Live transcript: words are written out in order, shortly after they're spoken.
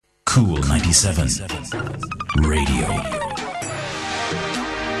Cool 97 Radio.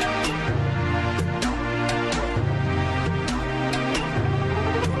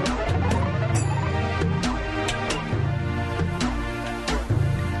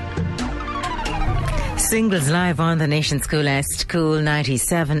 Singles live on the nation's coolest Cool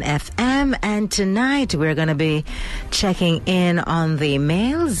 97 FM, and tonight we're going to be checking in on the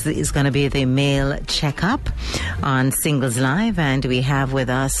males. It's going to be the male checkup on Singles Live, and we have with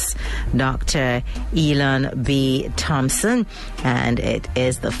us Dr. Elon B. Thompson, and it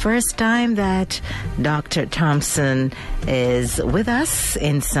is the first time that Dr. Thompson is with us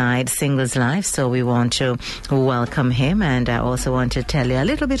inside Singles Live, so we want to welcome him. And I also want to tell you a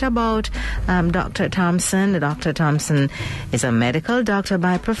little bit about Dr. Thompson. Dr. Thompson is a medical doctor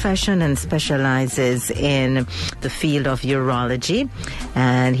by profession and specializes in the field of urology,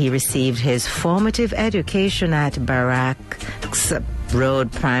 and he received his formative education at Barracks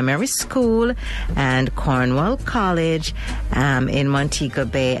Road Primary School and Cornwall College in Montego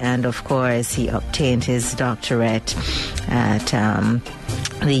Bay, and of course he obtained his doctorate at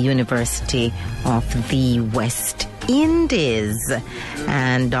the University of the West Indies.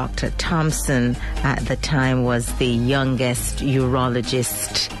 And Dr. Thompson at the time was the youngest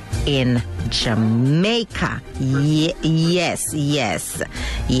urologist in Jamaica. Yes.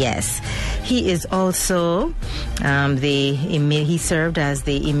 He is also he served as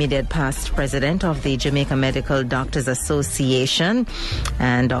the immediate past president of the Jamaica Medical Doctors Association,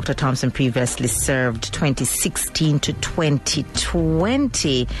 and Dr. Thompson previously served 2016 to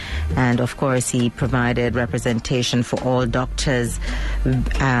 2020, and of course he provided representation for all doctors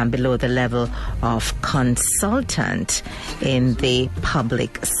below the level of consultant in the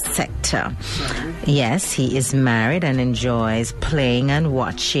public sector. Yes, he is married and enjoys playing and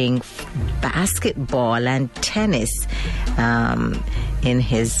watching basketball and tennis in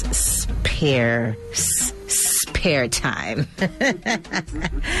his spare time.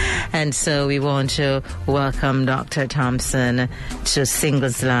 And so we want to welcome Dr. Thompson to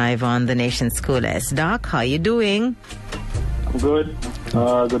Singles Live on the nation's coolest. Doc, how you doing? I'm good.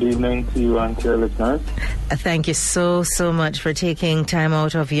 Good evening to you and to your listeners. Thank you so much for taking time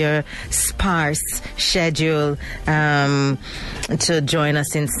out of your sparse schedule to join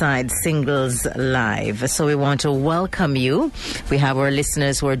us inside Singles Live. So we want to welcome you. We have our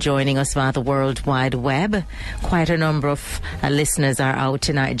listeners who are joining us via the World Wide Web. Quite a number of listeners are out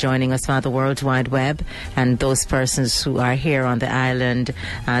tonight joining us via the World Wide Web, and those persons who are here on the island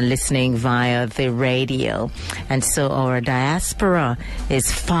listening via the radio. And so our diaspora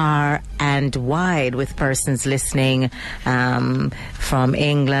is far and wide, with persons listening from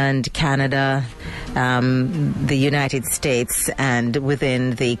England, Canada, the United States, and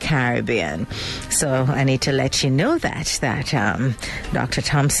within the Caribbean. So I need to let you know that Dr.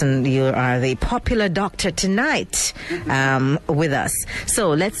 Thompson, you are the popular doctor tonight with us.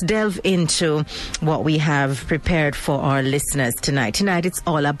 So let's delve into what we have prepared for our listeners tonight. Tonight it's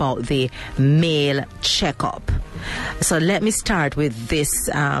all about the male checkup. So let me start with this,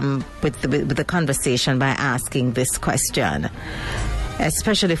 with the conversation by asking this question,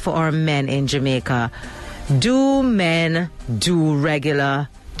 especially for our men in Jamaica. Do men do regular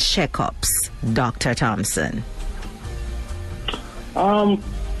checkups, Dr. Thompson? It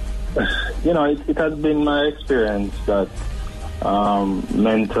has been my experience that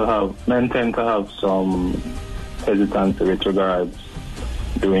men tend to have some hesitancy with regards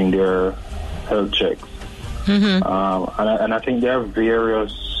doing their health checks. Mm-hmm. And I think there are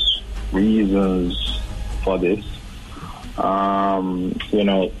various reasons for this.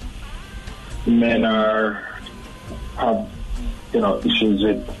 Men have issues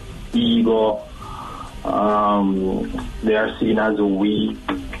with ego. They are seen as weak.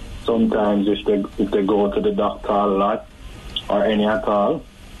 Sometimes if they go to the doctor a lot or any at all,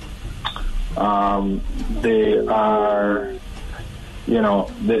 they are,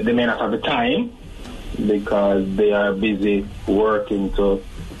 they may not have the time because they are busy working to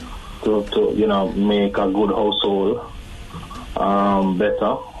make a good household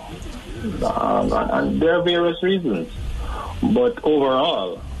better. And there are various reasons. But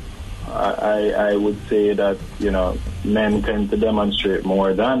overall, I would say that, men tend to demonstrate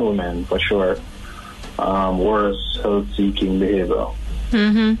more than women, for sure, worse health-seeking behavior.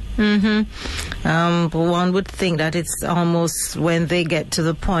 Mm-hmm. One would think that it's almost when they get to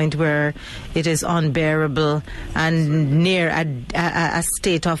the point where it is unbearable and near a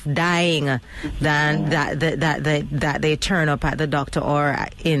state of dying, then that they turn up at the doctor or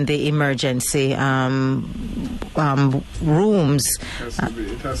in the emergency rooms.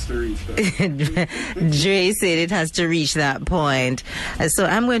 It has to reach that. Dre said it has to reach that point. So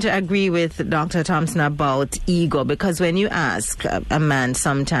I'm going to agree with Dr. Thompson about ego, because when you ask a man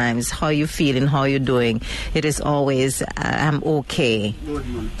sometimes how you feeling, how you doing, it is always I'm okay.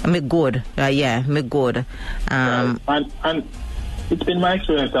 I'm good. I'm good. And it's been my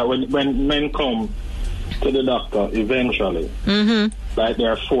experience that when men come to the doctor eventually, like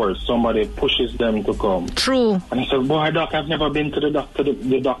they're forced, somebody pushes them to come. True. And he said, boy, doc, I've never been to the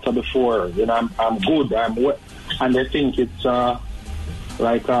doctor before. You know, I'm good. And they think it's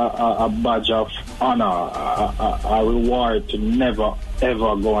like a badge of honor, a reward to never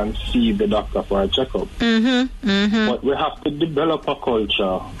ever go and see the doctor for a checkup. But we have to develop a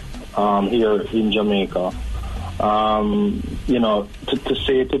culture here in Jamaica, you know, to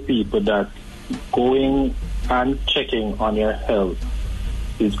say to people that going and checking on your health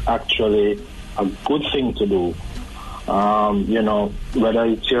is actually a good thing to do. You know, whether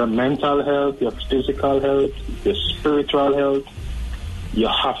it's your mental health, your physical health, your spiritual health, you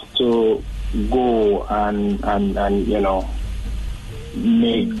have to go and you know,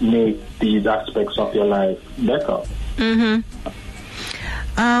 make these aspects of your life better.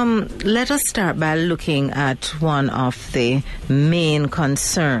 Let us start by looking at one of the main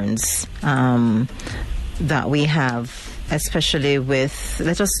concerns that we have, especially with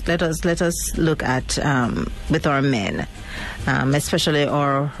let us look at with our men, especially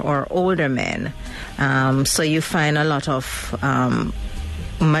our older men. So you find a lot of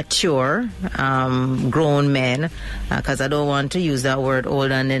mature grown men, because I don't want to use that word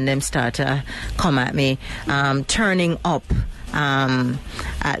old and then them start to come at me, turning up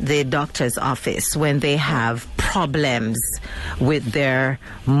at the doctor's office when they have problems with their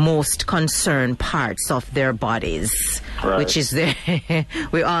most concerned parts of their bodies, right, which is their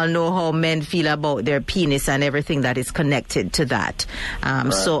we all know how men feel about their penis and everything that is connected to that.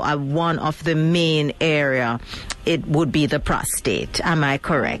 Right. So one of the main area, it would be the prostate. Am I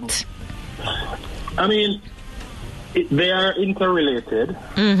correct? I mean, they are interrelated.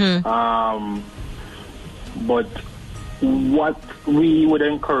 But what we would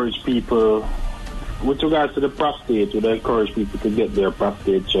encourage people, with regards to the prostate, we'd encourage people to get their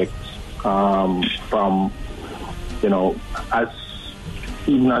prostate checked from, you know,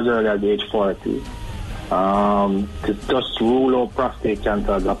 even as early as age 40, to just rule out prostate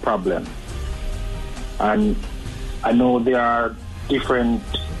cancer as a problem. And I know there are different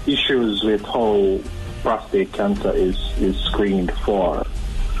issues with how prostate cancer is screened for.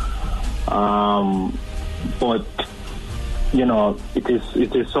 But you know, it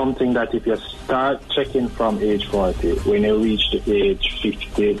is something that if you start checking from age 40, when you reach the age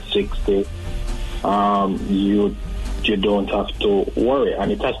 50, 60, you don't have to worry.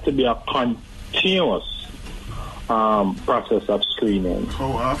 And it has to be a continuous process of screening.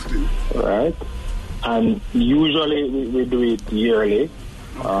 How often? Right? And usually we do it yearly.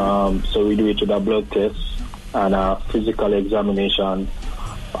 So we do it with a blood test and a physical examination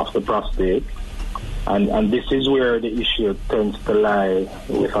of the prostate. And this is where the issue tends to lie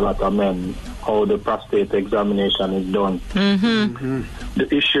with a lot of men, how the prostate examination is done. The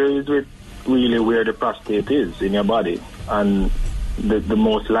issue is with really where the prostate is in your body. And the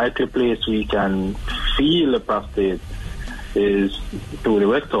most likely place we can feel the prostate is through the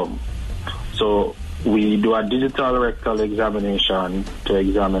rectum. So we do a digital rectal examination to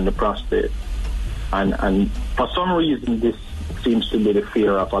examine the prostate. And for some reason, this seems to be the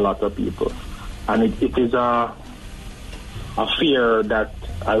fear of a lot of people. And it is a fear that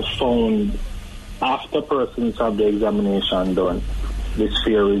I've found after persons have the examination done. This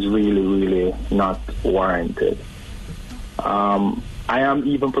fear is really, really not warranted. I am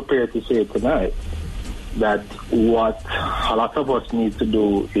even prepared to say tonight that what a lot of us need to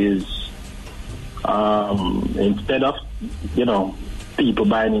do is, instead of, you know, people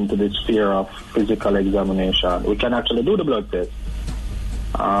buying into this fear of physical examination, we can actually do the blood test.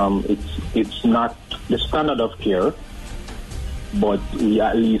 It's not the standard of care, but we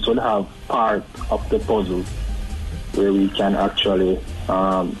at least will have part of the puzzle where we can actually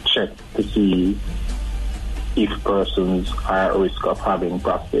check to see if persons are at risk of having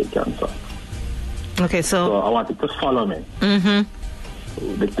prostate cancer. Okay, so I wanted to follow me.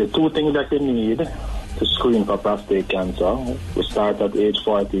 The two things that you need to screen for prostate cancer, we start at age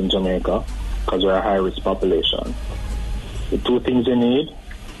 40 in Jamaica because we're a high-risk population. The two things you need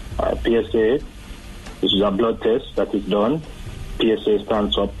PSA, which is a blood test that is done. PSA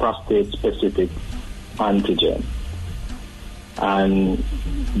stands for prostate-specific antigen. And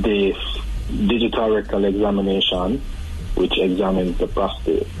the digital rectal examination, which examines the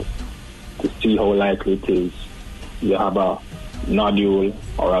prostate to see how likely it is you have a nodule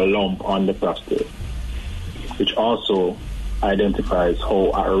or a lump on the prostate, which also identifies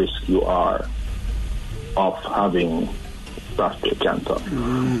how at risk you are of having prostate cancer.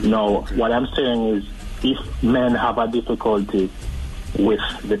 Now, what I'm saying is, if men have a difficulty with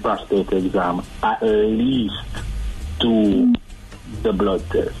the prostate exam, at least do the blood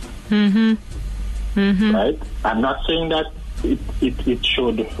test. Right? I'm not saying that it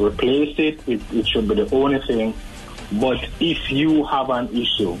should replace it. It should be the only thing. But if you have an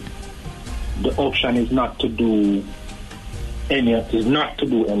issue, the option is not to do any of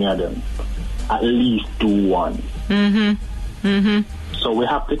them. At least do one. So we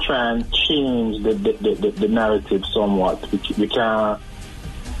have to try and change the narrative somewhat. We can,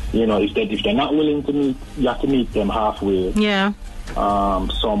 if they're not willing to meet, you have to meet them halfway. Yeah.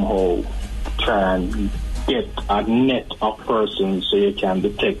 Somehow try and get a net of persons so you can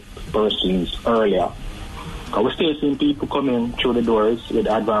detect persons earlier. Because we're still seeing people coming through the doors with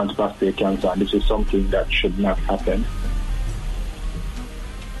advanced prostate cancer, and this is something that should not happen.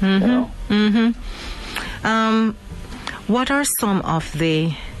 What are some of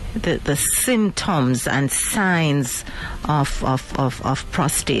the symptoms and signs of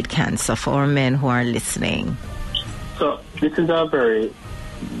prostate cancer for our men who are listening? So this is a very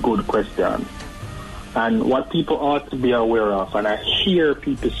good question. And what people ought to be aware of, and I hear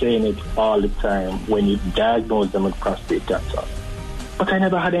people saying it all the time when you diagnose them with prostate cancer, but I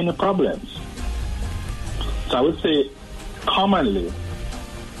never had any problems. So I would say commonly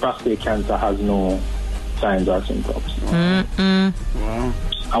prostate cancer has no signs or symptoms. Wow.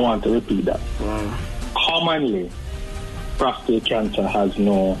 I want to repeat that. Wow. Commonly, prostate cancer has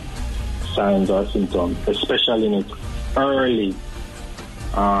no signs or symptoms, especially in its early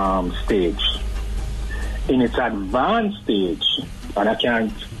stage. In its advanced stage, and I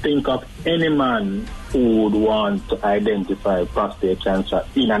can't think of any man who would want to identify prostate cancer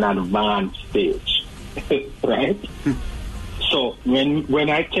in an advanced stage, right? So when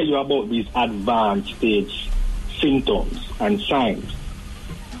I tell you about these advanced stage symptoms and signs,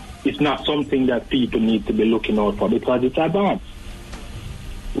 it's not something that people need to be looking out for because it's advanced.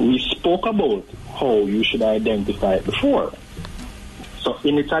 We spoke about how you should identify it before. So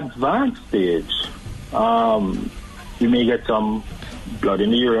in its advanced stage, you may get some blood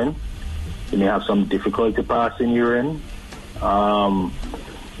in the urine. You may have some difficulty passing urine. You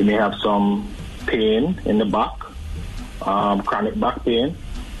may have some pain in the back, chronic back pain.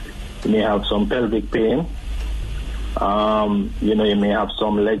 You may have some pelvic pain. You may have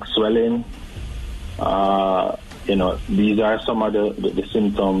some leg swelling. These are some of the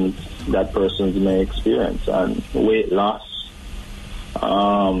symptoms that persons may experience, and weight loss.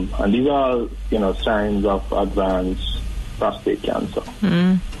 And these are, signs of advanced prostate cancer.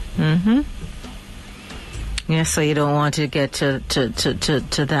 Yeah, so you don't want to get to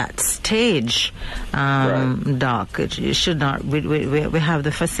that stage, Right. Doc. You should not. We have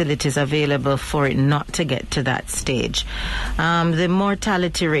the facilities available for it not to get to that stage. The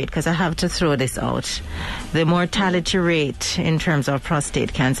mortality rate, because I have to throw this out, the mortality rate in terms of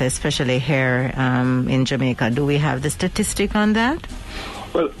prostate cancer, especially here in Jamaica. Do we have the statistic on that?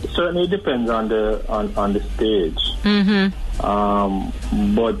 Well, certainly it depends on the stage.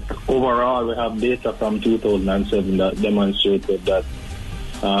 But overall, we have data from 2007 that demonstrated that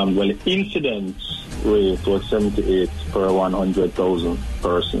the incidence rate was 78 per 100,000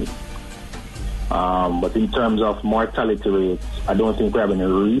 persons. But in terms of mortality rates, I don't think we have any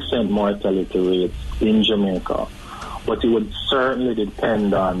recent mortality rates in Jamaica. But it would certainly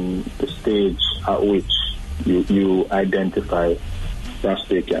depend on the stage at which you identify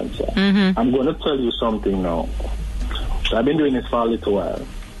prostate cancer. I'm going to tell you something now. I've been doing this for a little while,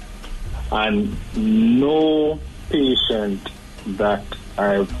 and no patient that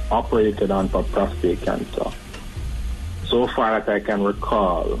I've operated on for prostate cancer, so far that I can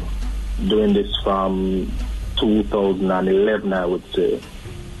recall, doing this from 2011, I would say,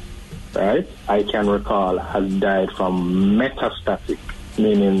 right? I can recall has died from metastatic,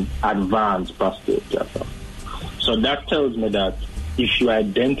 meaning advanced prostate cancer. So that tells me that if you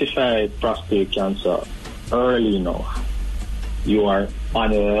identify prostate cancer early enough, you are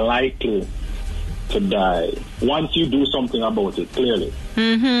unlikely to die. Once you do something about it, clearly,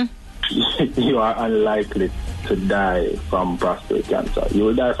 you are unlikely to die from prostate cancer. You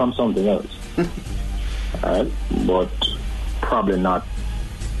will die from something else, right? But probably not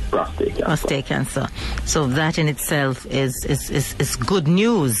prostate cancer. Prostate cancer. So that in itself is good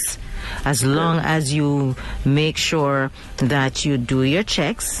news, as long as you make sure that you do your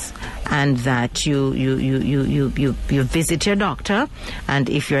checks and that you visit your doctor, and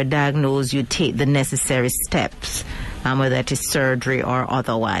if you're diagnosed, you take the necessary steps, whether it is surgery or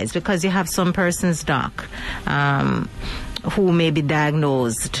otherwise, because you have some persons, doc, who may be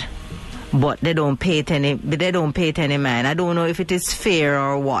diagnosed, but they don't pay it any mind. I don't know if it is fair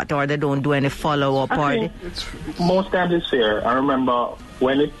or what, or they don't do any follow-up. Most times it's fair. I remember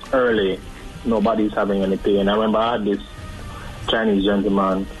when it's early, nobody's having any pain. I remember I had this Chinese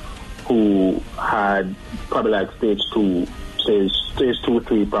gentleman who had probably like stage 2,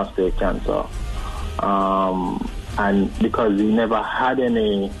 3 prostate cancer. And because he never had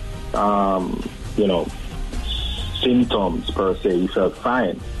any, symptoms per se, he felt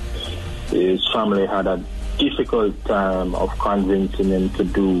fine. His family had a difficult time of convincing him to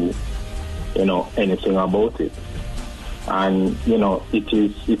do, anything about it. And, it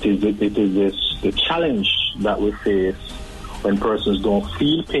is the challenge that we face when persons don't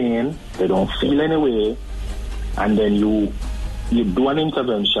feel pain, they don't feel any way, and then you do an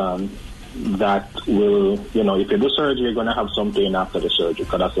intervention that will, if you do surgery, you're going to have some pain after the surgery,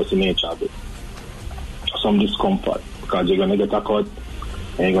 because that's just the nature of it. Some discomfort, because you're going to get a cut,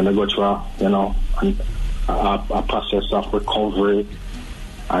 and you're going to go through, a process of recovery.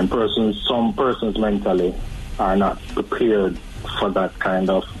 And some persons mentally are not prepared for that kind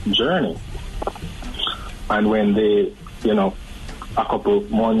of journey. And when they, a couple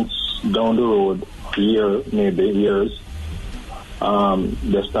months down the road, maybe years,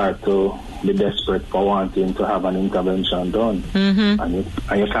 they start to be desperate for wanting to have an intervention done. Mm-hmm.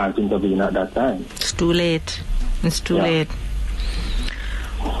 And you can't intervene at that time. It's too late. Late.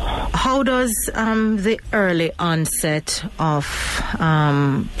 How does the early onset of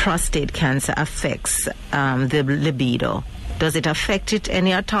prostate cancer affects the libido? Does it affect it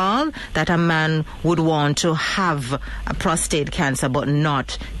any at all, that a man would want to have a prostate cancer but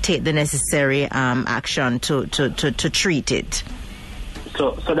not take the necessary action to treat it?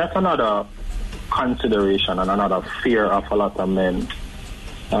 So that's another consideration and another fear of a lot of men.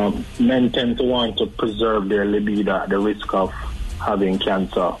 Men tend to want to preserve their libido at the risk of having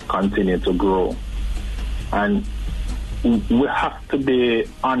cancer continue to grow. And we have to be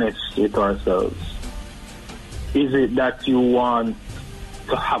honest with ourselves. Is it that you want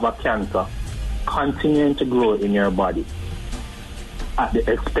to have a cancer continuing to grow in your body at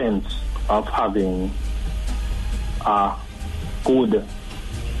the expense of having a good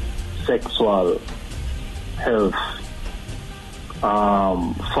sexual health,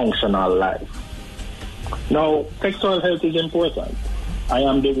 functional life? Now, sexual health is important. I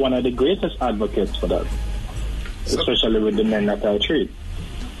am one of the greatest advocates for that, especially with the men that I treat.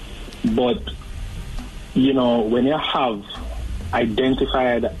 But, when you have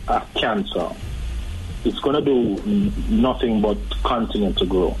identified a cancer, it's going to do nothing but continue to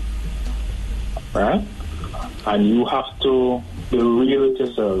grow, right? And you have to be real with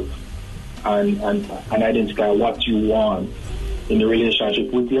yourself and identify what you want in the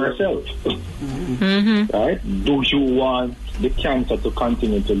relationship with yourself. Mm-hmm. Right? Do you want the cancer to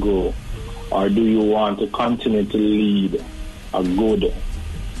continue to grow, or do you want to continue to lead a good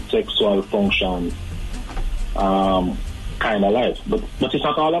sexual function kind of life? But it's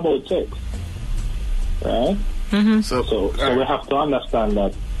not all about sex, right? Mm-hmm. So we have to understand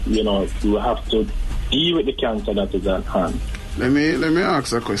that you have to deal with the cancer that is at hand. Let me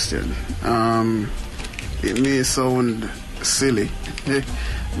ask a question. It may sound silly,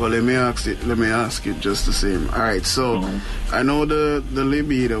 but let me ask it just the same. All right, so I know the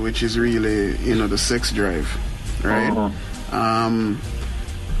libido, which is really the sex drive, right?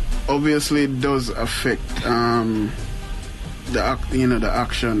 Obviously it does affect the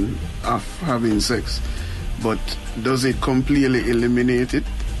action of having sex, but does it completely eliminate it?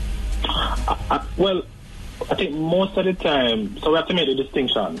 Well, I think most of the time, so we have to make a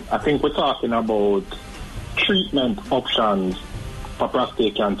distinction. I think we're talking about treatment options for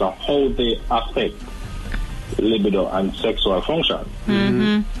prostate cancer, how they affect libido and sexual function.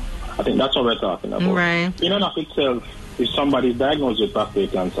 Mm-hmm. I think that's what we're talking about. Right. In and of itself, if somebody is diagnosed with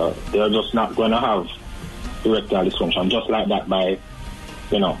prostate cancer, they're just not going to have erectile dysfunction, just like that by,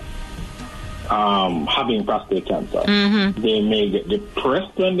 having prostate cancer. Mm-hmm. They may get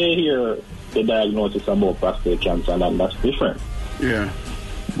depressed when they hear the diagnosis about prostate cancer, and that's different. Yeah.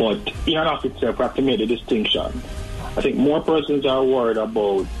 But in and of itself, we have to make the distinction. I think more persons are worried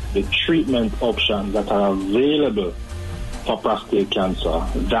about the treatment options that are available for prostate cancer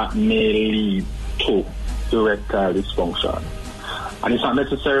that may lead to erectile dysfunction. And it's not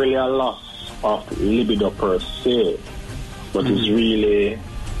necessarily a loss of libido per se, but it's really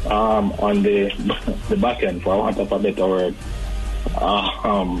on the back end, for want of a better word,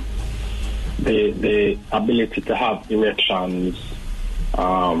 the ability to have erections,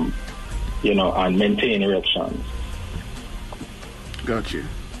 and maintain erections. Got you.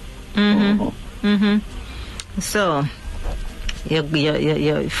 So,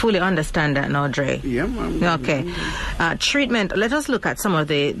 you fully understand that now, Dre? Yeah, ma'am. Okay. Treatment. Let us look at some of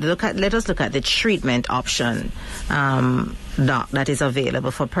let us look at the treatment option that is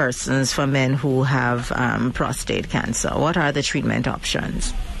available for men who have prostate cancer. What are the treatment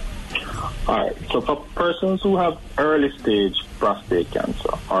options? All right. So for persons who have early stage prostate cancer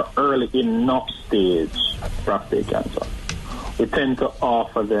or early enough stage prostate cancer, we tend to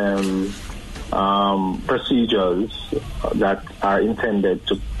offer them procedures that are intended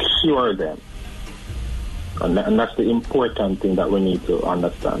to cure them. And that's the important thing that we need to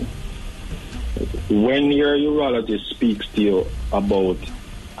understand. When your urologist speaks to you about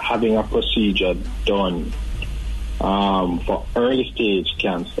having a procedure done for early stage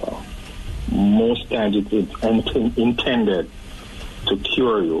cancer, most times it is intended to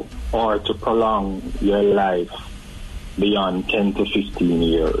cure you or to prolong your life beyond 10 to 15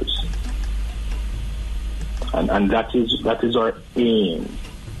 years. And that is our aim.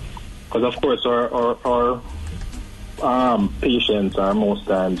 Because of course our patients are most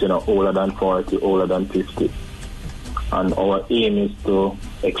times older than 40, older than 50, and our aim is to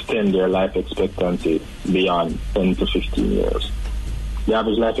extend their life expectancy beyond 10 to 15 years. The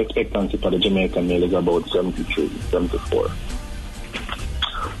average life expectancy for the Jamaican male is about 73, 74.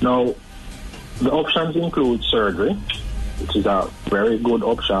 Now, the options include surgery, which is a very good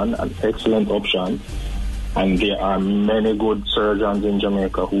option, an excellent option. And there are many good surgeons in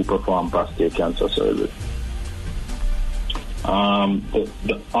Jamaica who perform prostate cancer surgery. And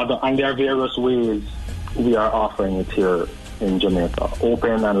there are various ways we are offering it here in Jamaica: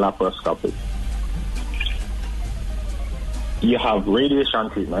 open and laparoscopic. You have radiation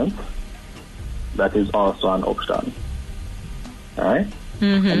treatment, that is also an option. All right?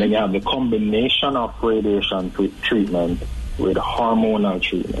 And then you have the combination of radiation treatment with hormonal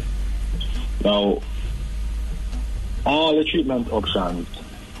treatment. Now, all the treatment options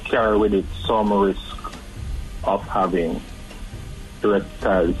carry with it some risk of having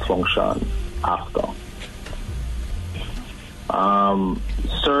erectile dysfunction after.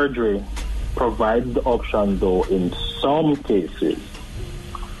 Surgery provides the option, though, in some cases,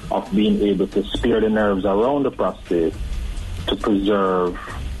 of being able to spare the nerves around the prostate to preserve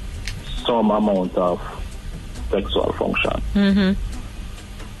some amount of sexual function.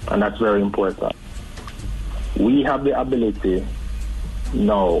 And that's very important. We have the ability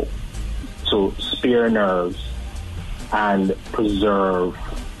now to spare nerves and preserve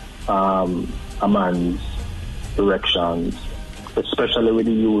a man's erections, especially with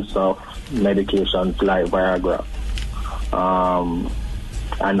the use of medications like Viagra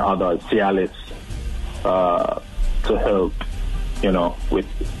and other Cialis to help, with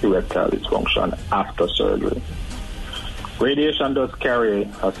erectile dysfunction after surgery. Radiation does carry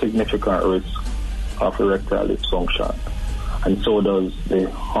a significant risk of erectile dysfunction, and so does the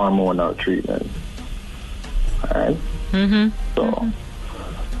hormonal treatment. All right? So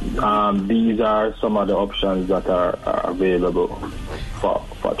these are some of the options that are available for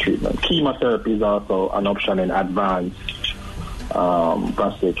treatment. Chemotherapy is also an option in advanced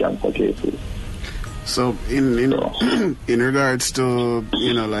prostate cancer cases. So in regards to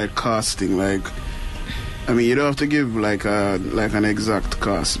like costing, you don't have to give like an exact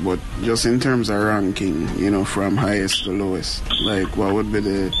cost, but just in terms of ranking, from highest to lowest, what would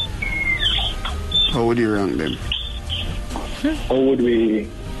be how would you rank them? How would we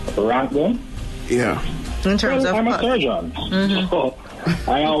rank them? Yeah. In terms of I'm a surgeon, so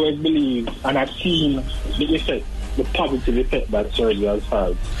I always believe, and I've seen the effect, the positive effect that surgery has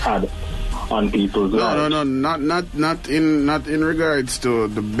had on people's lives. No, not in regards to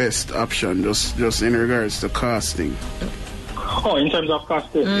the best option, just in regards to costing. Oh, in terms of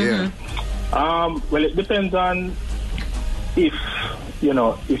costing? Yeah. Well, it depends on if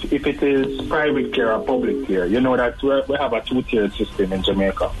it is private care or public care. You know that we have a two-tiered system in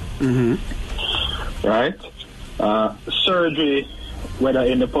Jamaica. Right? Surgery, whether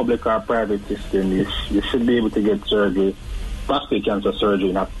in the public or private system, you should be able to get surgery, prostate cancer surgery,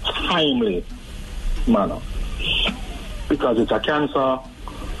 in a timely manner, because it's a cancer,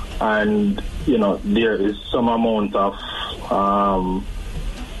 and there is some amount of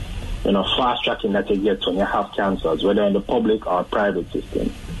fast tracking that you get when you have cancers, whether in the public or private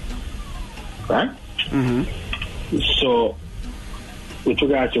system, right? So with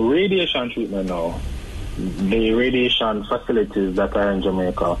regard to radiation treatment now, the radiation facilities that are in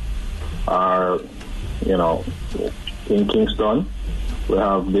Jamaica are, in Kingston. We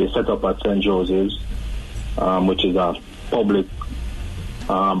have the setup at St. Joseph's, which is a public,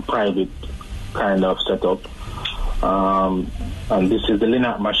 private kind of setup. And this is the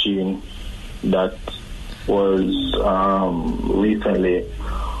Linac machine that was recently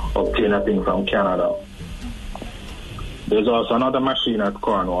obtained, I think, from Canada. There's also another machine at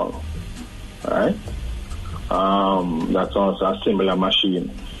Cornwall, right? That's also a similar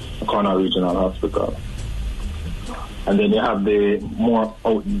machine, Cornwall Regional Hospital. And then you have the more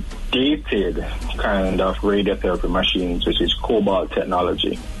outdated kind of radiotherapy machines, which is cobalt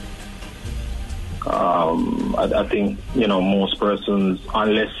technology. I think, most persons,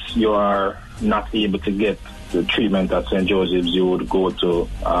 unless you are not able to get the treatment at St. Joseph's, you would go to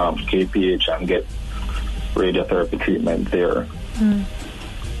KPH and get radiotherapy treatment there.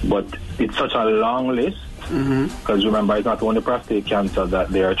 But it's such a long list, because remember, it's not only prostate cancer that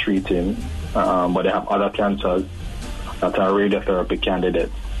they are treating, but they have other cancers that are radiotherapy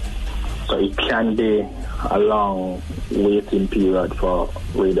candidates. So it can be a long waiting period for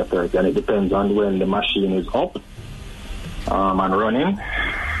radiotherapy, and it depends on when the machine is up and running.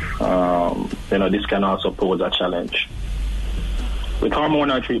 This can also pose a challenge. With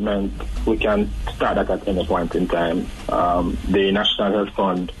hormonal treatment, we can start that at any point in time. The National Health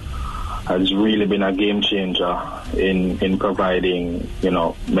Fund has really been a game changer in providing,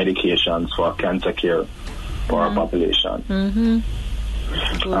 medications for cancer care for our population.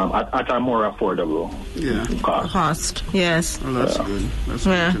 At a more affordable cost. Yes. Well, that's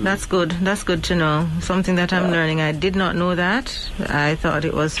good. That's good. That's good to know. Something that I'm learning. I did not know that. I thought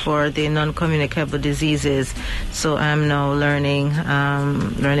it was for the non-communicable diseases. So I'm now learning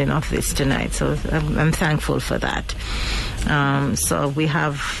of this tonight. So I'm thankful for that. So we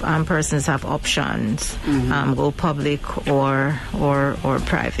have persons have options. Go public or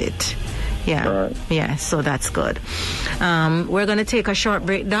private. Yeah, so that's good. We're going to take a short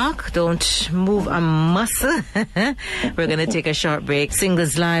break, Doc. Don't move a muscle. We're going to take a short break.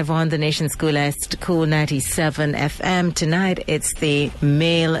 Singles live on the Nation School Est Cool 97 FM. Tonight, it's the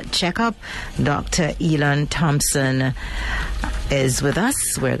male checkup. Dr. Elon Thompson is with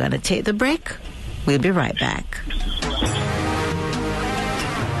us. We're going to take the break. We'll be right back.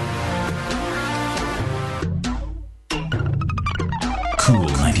 Cool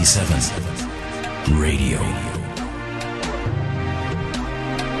 97 Radio.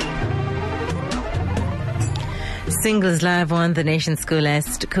 Singles live on the Nation School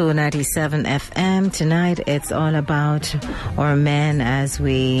Est Cool 97 FM. Tonight it's all about our men as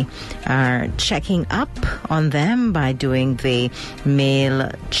we are checking up on them by doing the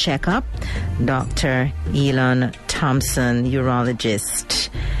male checkup. Dr. Elon Thompson, urologist,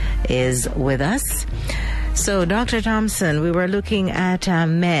 is with us. So, Dr. Thompson, we were looking at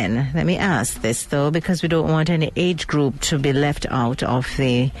men. Let me ask this, though, because we don't want any age group to be left out of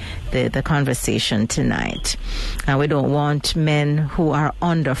the conversation tonight. We don't want men who are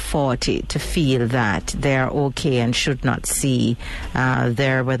under 40 to feel that they're okay and should not see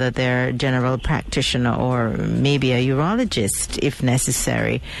whether they're general practitioner or maybe a urologist, if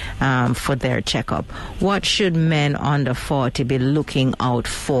necessary, for their checkup. What should men under 40 be looking out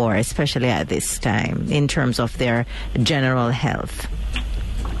for, especially at this time, in terms of their general health?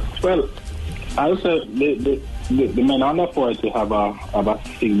 Well, I would say the men under 40 have a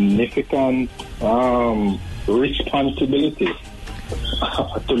significant responsibility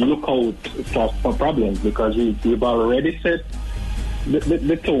to look out for problems, because we've already set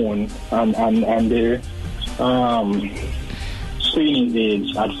the tone and the screening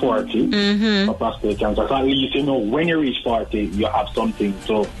age at 40 for prostate cancer. So at least, when you reach 40, you have something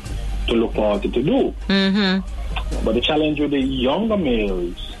to look forward to do. But the challenge with the younger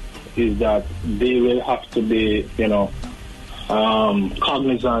males is that they will have to be,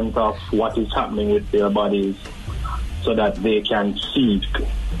 cognizant of what is happening with their bodies so that they can seek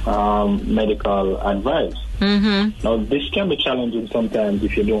medical advice. Now, this can be challenging sometimes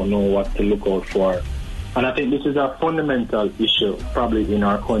if you don't know what to look out for. And I think this is a fundamental issue probably in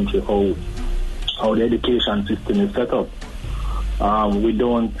our country, how the education system is set up. We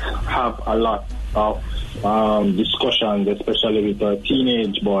don't have a lot of discussions, especially with our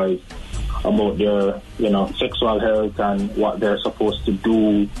teenage boys, about their, sexual health and what they're supposed to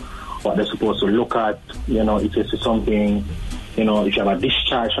do, what they're supposed to look at. If you see something, if you have a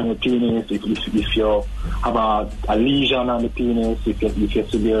discharge on the penis, if you have a lesion on the penis, if you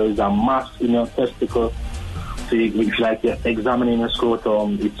see there is a mass in your testicle, so if you're examining your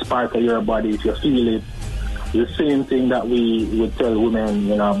scrotum, it's part of your body, if you feel it, the same thing that we would tell women,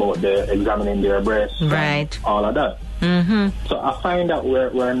 you know, about the examining their breasts, right? All of that. Mm-hmm. So I find that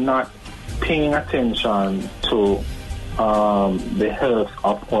we're not paying attention to the health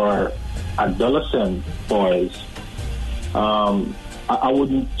of our adolescent boys. I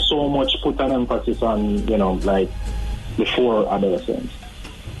wouldn't so much put an emphasis on, you know, like before adolescence.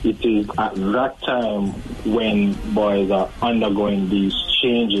 It is at that time when boys are undergoing these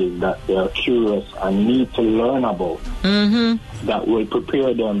changes that they are curious and need to learn about, that will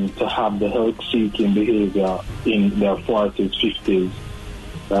prepare them to have the health-seeking behavior in their 40s, 50s,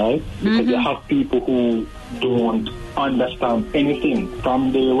 right? Because you have people who don't understand anything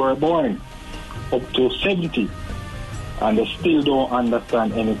from they were born up to 70, and they still don't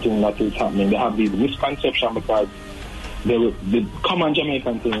understand anything that is happening. They have these misconceptions because the common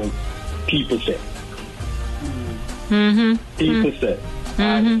Jamaican thing is people say. People say.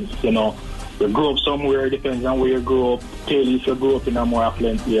 And, you know, you grow up somewhere, depends on where you grow up. Clearly, if you grow up in a more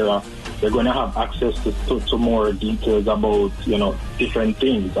affluent era, you're going to have access to more details about, you know, different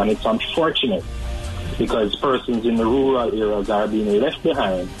things. And it's unfortunate because persons in the rural areas are being left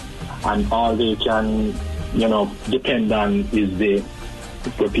behind, and all they can, you know, depend on is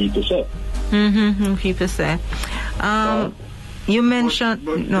what people say. People say. You mentioned...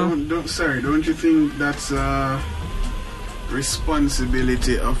 But don't you think that's a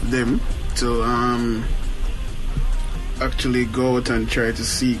responsibility of them to actually go out and try to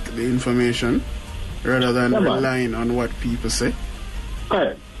seek the information rather than relying on what people say?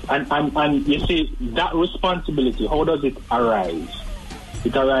 Correct. And you see, that responsibility, how does it arise?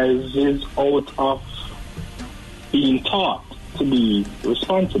 It arises out of being taught to be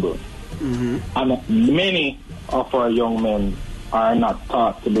responsible. And many of our young men are not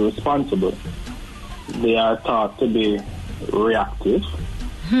taught to be responsible. They are taught to be reactive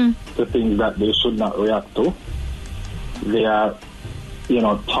to things that they should not react to. They are, you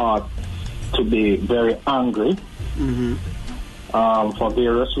know, taught to be very angry for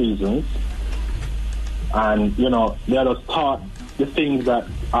various reasons. And, you know, they are just taught the things that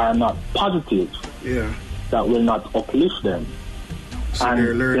are not positive, that will not uplift them. So and,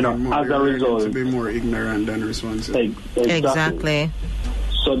 they're learning, you know, as a result, to be more ignorant than responsible. Exactly.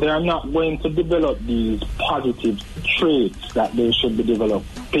 So they are not going to develop these positive traits that they should be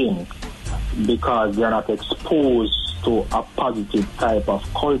developing because they are not exposed to a positive type of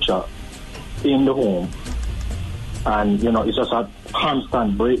culture in the home. And, you know, it's just a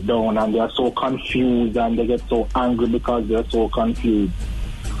constant breakdown, and they are so confused and they get so angry because they're so confused.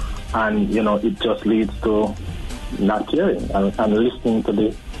 And, you know, it just leads to not caring and listening to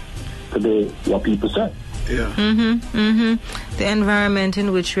the what people say. The environment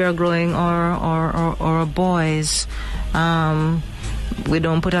in which we are growing our boys, we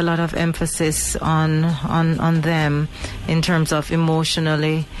don't put a lot of emphasis on them in terms of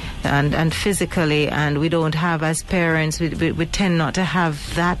emotionally and physically, and we don't have, as parents, we tend not to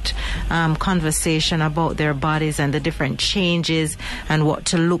have that conversation about their bodies and the different changes and what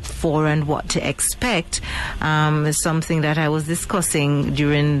to look for and what to expect. Something that I was discussing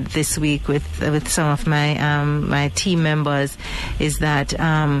during this week with some of my team members is that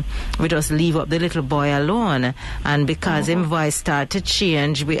we just leave up the little boy alone, and because him voice start to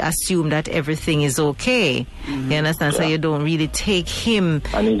change, we assume that everything is okay. You understand? So you don't really take him.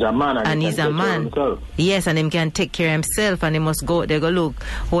 And he's a man. And he's a man. Yes, and him can take care of himself, and he must go there, go look,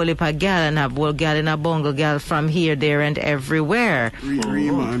 hold up a girl and have one girl in a bungle girl from here, there, and everywhere.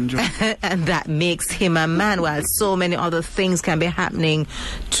 And that makes him a man, while so many other things can be happening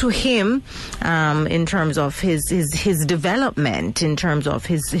to him in terms of his development, in terms of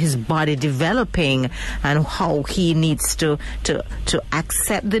his body developing, and how he needs to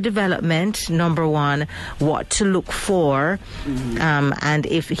accept the development, number one, what to look for, and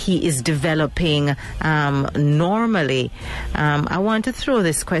if he is developing normally. I want to throw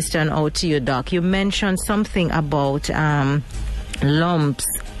this question out to you, Doc. You mentioned something about lumps,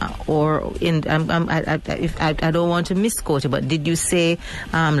 or in I don't want to misquote it, but did you say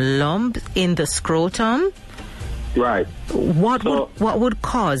lumps in the scrotum? Right. What would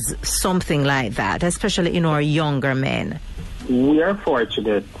cause something like that, especially in our younger men? We are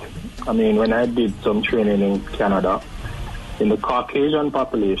fortunate. I mean, when I did some training in Canada, in the Caucasian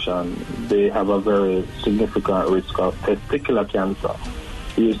population, they have a very significant risk of testicular cancer.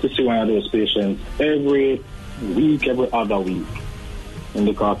 We used to see one of those patients every week, every other week in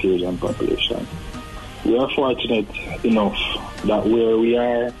the Caucasian population. We are fortunate enough that where we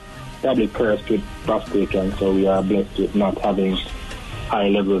are probably cursed with prostate cancer, we are blessed with not having high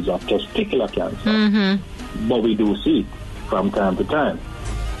levels of testicular cancer. But we do see it from time to time.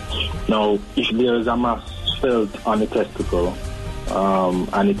 Now, if there is a mass felt on the testicle,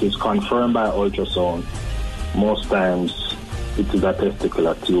 and it is confirmed by ultrasound, most times it is a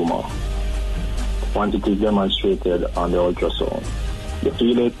testicular tumor. Once it is demonstrated on the ultrasound, you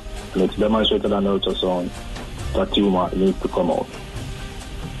feel it, and it's demonstrated on the ultrasound, the tumor needs to come out.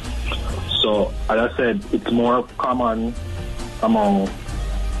 So, as I said, it's more common among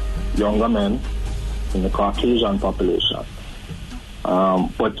younger men in the Caucasian population.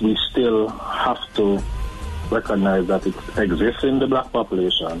 But we still have to recognize that it exists in the black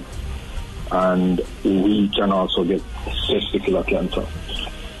population, and we can also get testicular cancer.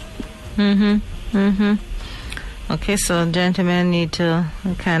 Okay, so gentlemen need to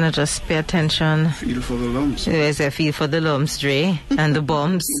kind of just pay attention. Feel for the lumps. Yes, I feel for the lumps, Dre, and the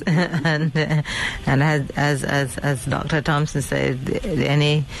bumps, and as Dr. Thompson said,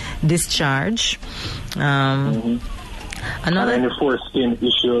 any discharge. And any foreskin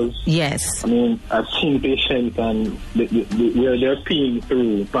issues. Yes. I mean, I've seen patients and where they're peeing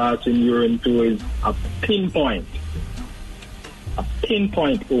through, passing urine through is a pinpoint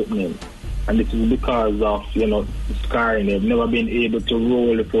opening. And it is because of, scarring. They've never been able to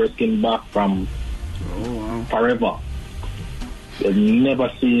roll the foreskin back from forever. They've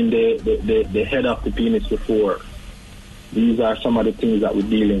never seen the head of the penis before. These are some of the things that we're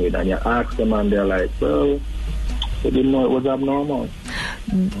dealing with. And you ask them and they're like, well, they didn't know it was abnormal.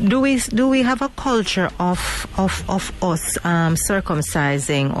 Do we have a culture of us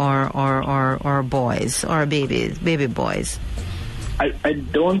circumcising or boys or baby boys? I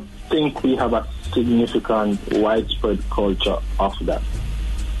don't think we have a significant widespread culture of that.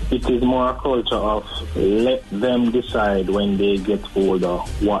 It is more a culture of let them decide when they get older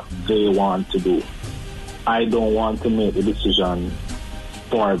what they want to do. I don't want to make the decision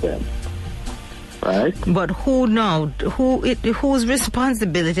for them. Right? But who now? Whose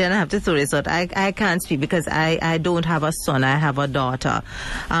responsibility? And I have to throw this out. I can't speak because I don't have a son. I have a daughter.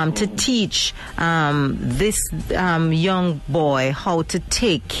 To teach this young boy how to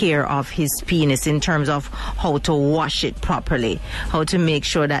take care of his penis in terms of how to wash it properly, how to make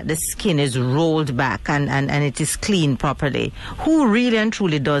sure that the skin is rolled back and it is cleaned properly. Who really and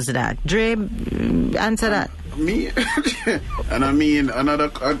truly does that? Dre, answer that. Me. And I mean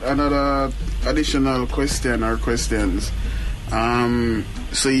another additional question or questions.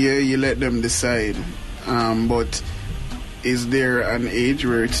 So yeah, you let them decide. But is there an age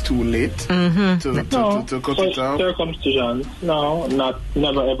where it's too late to cut it out? Circumcision, no,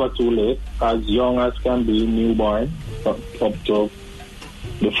 never ever too late. As young as can be, newborn, up to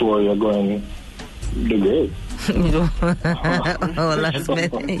before you're going the grave.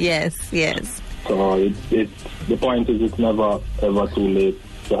 Yes. So the point is it's never ever too late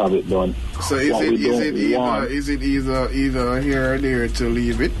to have it done. So is it either here or there to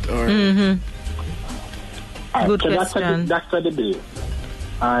leave it or? Good so question. That's a debate,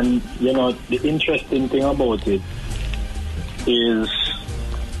 and the interesting thing about it is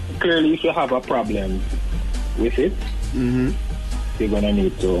clearly if you have a problem with it, you're gonna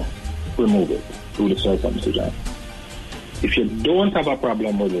need to remove it through the circumcision. If you don't have a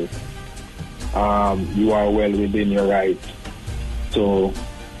problem with it, you are well within your right to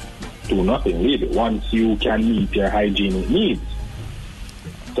do nothing, leave it, once you can meet your hygienic needs.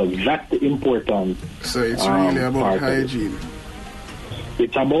 So that's the important. So it's really about hygiene.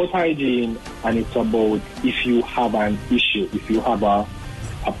 It's about hygiene, and it's about if you have an issue, if you have a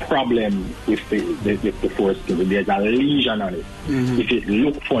problem with the foreskin, if there's a lesion on it, if it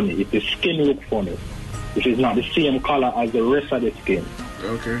look funny, if the skin look funny, if it's not the same color as the rest of the skin.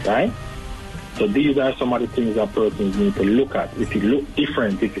 Okay. Right? So these are some of the things that persons need to look at. If it look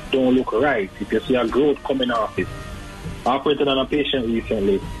different, if it don't look right, if you see a growth coming off it. I operated on a patient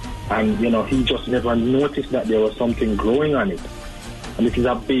recently, and he just never noticed that there was something growing on it. And it is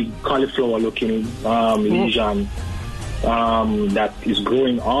a big cauliflower-looking lesion that is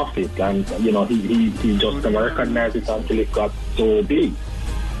growing off it, and he just never recognized it until it got so big.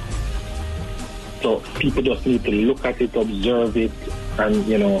 So people just need to look at it, observe it,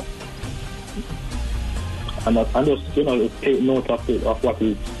 and and just take note of it, of what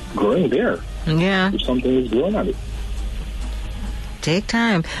is growing there. Yeah. If something is growing on it. Take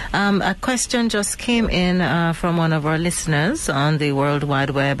time. A question just came in from one of our listeners on the World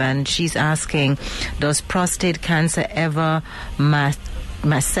Wide Web, and she's asking, does prostate cancer ever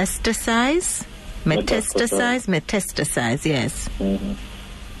metastasize? Metastasize, yes.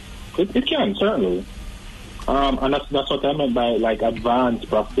 It can, certainly. And that's what I meant by advanced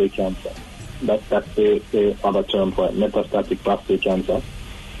prostate cancer. That's the other term for it, metastatic prostate cancer.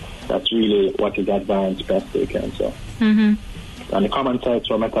 That's really what is advanced prostate cancer. And the common sites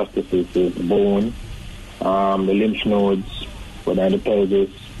for metastasis is bone, the lymph nodes, within the pelvis.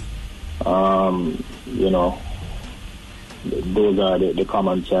 Those are the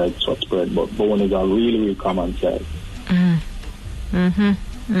common sites for spread, but bone is a really, really common site.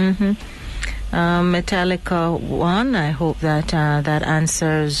 Metallica 1, I hope that that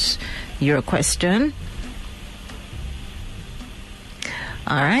answers your question.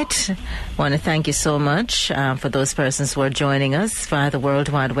 All right. I want to thank you so much for those persons who are joining us via the World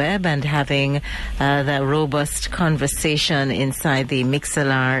Wide Web and having that robust conversation inside the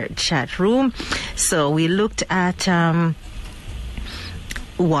Mixlr chat room. So we looked at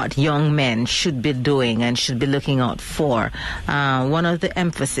what young men should be doing and should be looking out for. One of the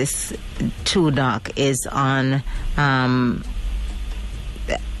emphasis too, Doc, is on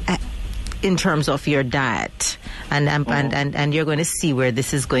in terms of your diet. And you're going to see where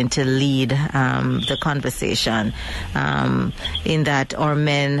this is going to lead the conversation. In that our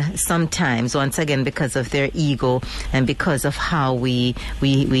men sometimes, once again, because of their ego and because of how we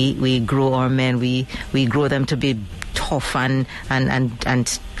grow our men, we grow them to be tough and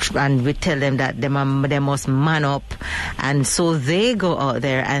we tell them that they must man up, and so they go out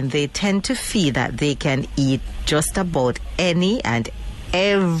there and they tend to feel that they can eat just about any and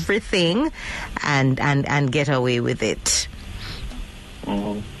everything and get away with it.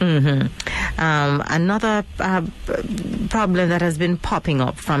 Another problem that has been popping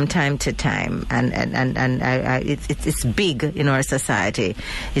up from time to time, and it's big in our society,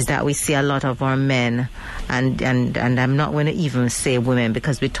 is that we see a lot of our men, and I'm not going to even say women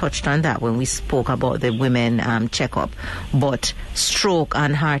because we touched on that when we spoke about the women checkup, but stroke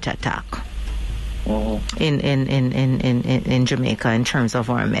and heart attack. In Jamaica in terms of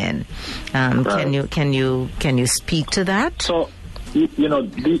our men. Right. Can you speak to that? So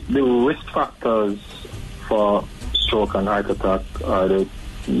the risk factors for stroke and heart attack are the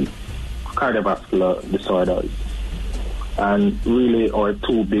cardiovascular disorders, and really our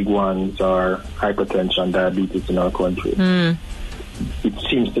two big ones are hypertension and diabetes in our country. It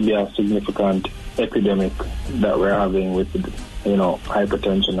seems to be a significant epidemic that we're having with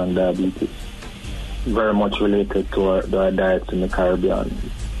hypertension and diabetes. Very much related to our diets in the Caribbean.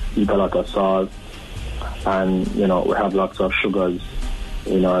 Eat a lot of salt, and we have lots of sugars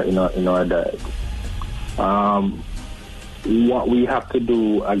in our diet. What we have to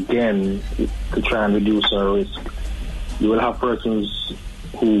do again to try and reduce our risk, you will have persons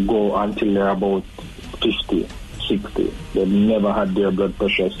who go until they're about 50, 60. They've never had their blood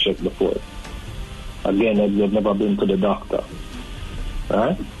pressures checked before. Again, they've never been to the doctor,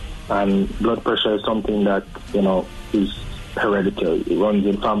 right? And blood pressure is something that, is hereditary. It runs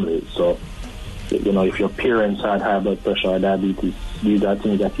in families. So, if your parents had high blood pressure or diabetes, these are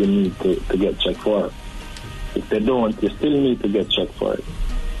things that you need to get checked for. If they don't, you still need to get checked for it.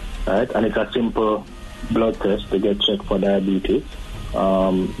 Right? And it's a simple blood test to get checked for diabetes.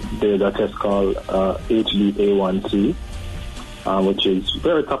 There's a test called HbA1c, which is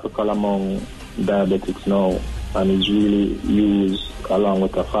very topical among diabetics now, and is really used along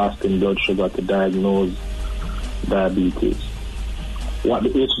with a fasting blood sugar to diagnose diabetes. What the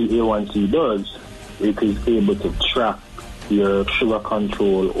HbA1c does, it is able to track your sugar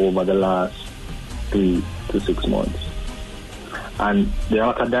control over the last 3 to 6 months. And there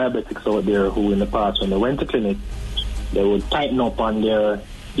are a lot of diabetics out there who in the past, when they went to clinic, they would tighten up on their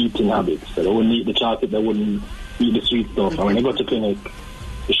eating habits. So they wouldn't eat the chocolate, they wouldn't eat the sweet stuff. And when they go to clinic,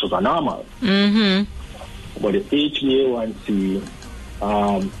 the sugar normal. But the HbA1c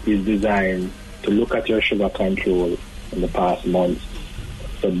is designed to look at your sugar control in the past months.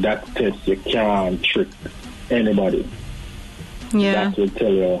 So that test, you can't trick anybody. Yeah. That will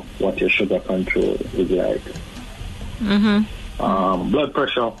tell you what your sugar control is like. Blood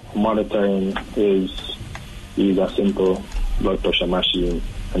pressure monitoring is a simple blood pressure machine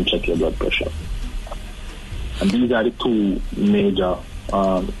and check your blood pressure. And these are the two major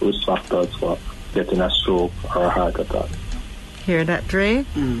risk factors for getting a stroke or a heart attack. Hear that, Dre?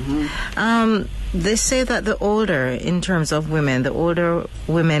 They say that the older, in terms of women, the older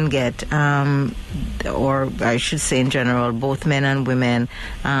women get, or I should say in general, both men and women,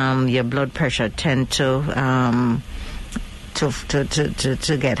 your blood pressure tend to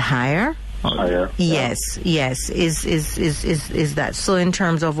get higher. Higher. Yes, yeah. Yes. Is that so in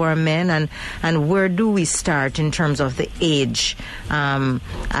terms of our men, and where do we start in terms of the age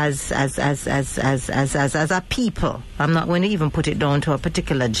as a people? I'm not going to even put it down to a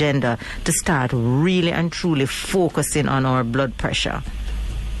particular gender to start really and truly focusing on our blood pressure.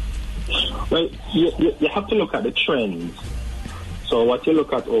 Well, you have to look at the trends. So what you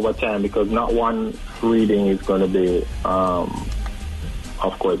look at over time, because not one reading is going to be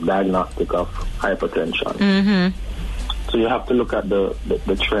of course, diagnostic of hypertension. Mm-hmm. So you have to look at the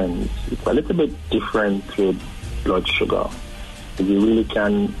trends. It's a little bit different with blood sugar. You really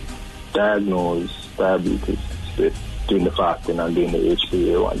can diagnose diabetes with doing the fasting and doing the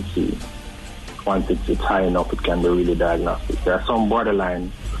HbA1c. Once it's high enough, it can be really diagnostic. There are some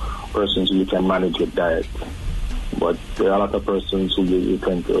borderline persons who you can manage with diet, but there are a lot of persons who you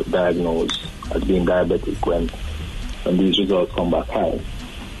tend to diagnose as being diabetic when these results come back high.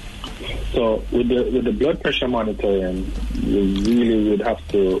 So with the blood pressure monitoring, you really would have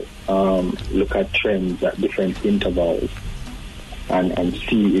to look at trends at different intervals and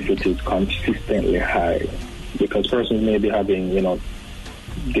see if it is consistently high, because persons may be having,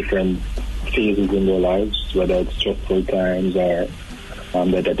 different phases in their lives, whether it's stressful times or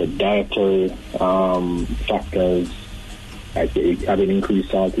whether the dietary factors, like having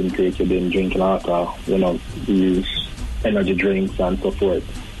increased salt intake, you've been drinking alcohol, use energy drinks and so forth.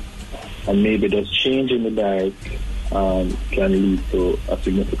 And maybe just changing the diet can lead to a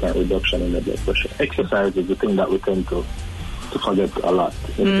significant reduction in the blood pressure. Exercise is the thing that we tend to forget a lot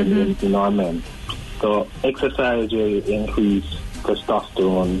in our men. So exercise will increase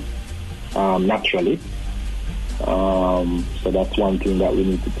testosterone naturally. So that's one thing that we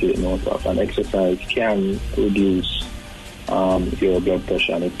need to take note of. And exercise can reduce your blood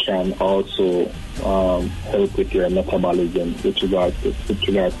pressure, and it can also help with your metabolism with regards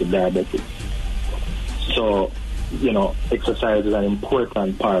to diabetes. So, exercise is an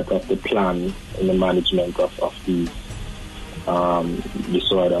important part of the plan in the management of these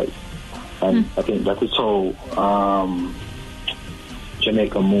disorders. And I think that is how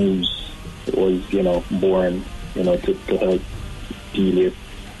Jamaica Moves was, born, to help deal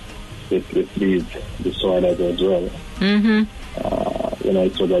with these disorders as well. Mm-hmm.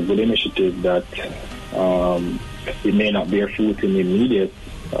 It was a good initiative that it may not bear fruit in the immediate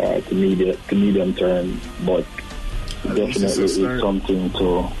to medium term, but definitely is something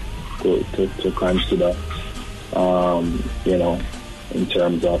to consider. In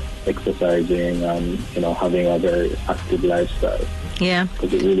terms of exercising and having a very active lifestyle. Yeah,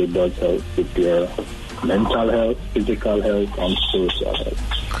 because it really does help with your mental health, physical health, and spiritual health.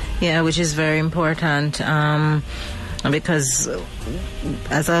 Yeah, which is very important. Because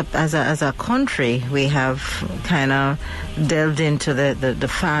as a country, we have kind of delved into the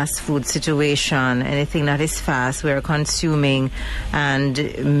fast food situation. Anything that is fast, we're consuming, and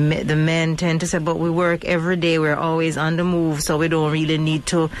the men tend to say, but we work every day, we're always on the move, so we don't really need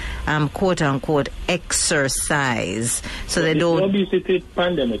to quote unquote exercise. So they don't. The obesity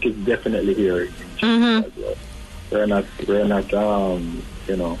pandemic is definitely here. Mm-hmm. As well. We're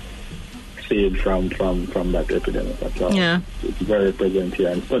not saved from that epidemic at all. Yeah. It's very present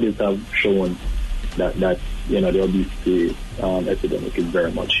here, and studies have shown that the obesity epidemic is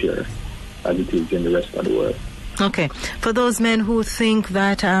very much here as it is in the rest of the world. Okay. For those men who think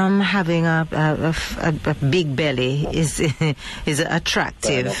that having a big belly is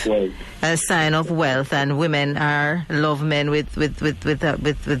attractive, a sign of wealth, and women love men with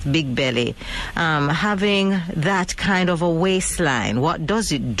big belly, having that kind of a waistline, what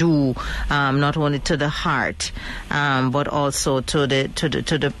does it do? Not only to the heart, but also to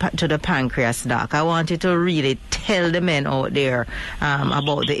the pancreas, doc. I want you to really tell the men out there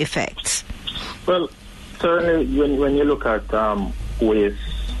about the effects. Well, certainly, when you look at waist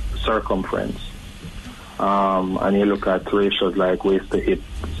circumference, and you look at ratios like waist to hip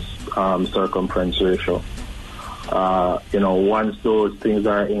circumference ratio, once those things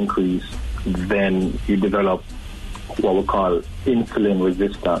are increased, then you develop what we call insulin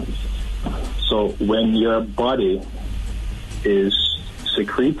resistance. So when your body is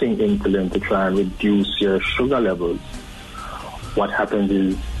secreting insulin to try and reduce your sugar levels, what happens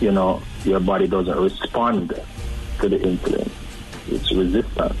is, your body doesn't respond to the insulin. It's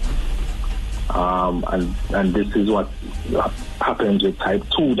resistant. And this is what happens with type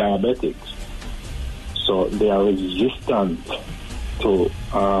 2 diabetics. So they are resistant to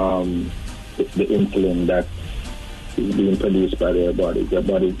the insulin that is being produced by their bodies. Their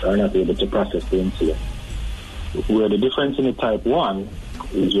bodies are not able to process the insulin. Where the difference in the type 1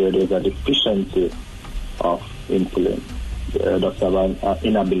 is where there's a deficiency of insulin. They just have an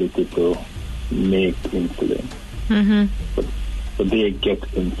inability to make insulin. Mm-hmm. So they get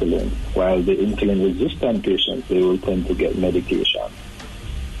insulin, while the insulin-resistant patients, they will tend to get medication.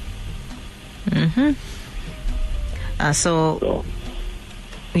 Mm-hmm. So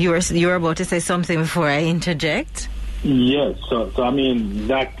you were about to say something before I interject? Yes. So I mean,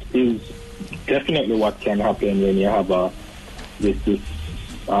 that is definitely what can happen when you have this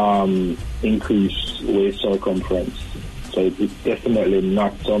increased waist circumference. So it's definitely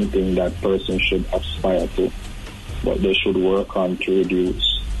not something that person should aspire to, but they should work on to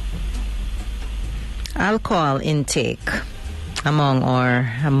reduce alcohol intake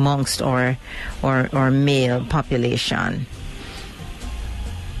amongst our male population.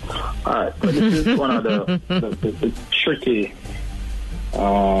 All right, but this is one of the tricky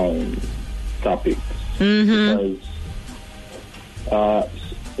topics because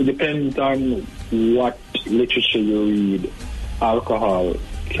it depends on what literature you read. Alcohol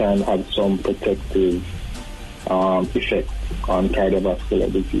can have some protective effect on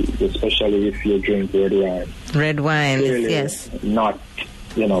cardiovascular disease, especially if you drink red wine. Red wine, Clearly yes. Not,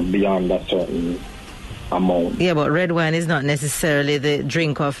 beyond a certain amount. Yeah, but red wine is not necessarily the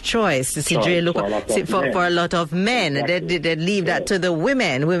drink of choice. For a lot of men. Exactly. They leave that to the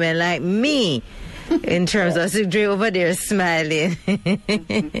women like me, in terms of drink over there smiling.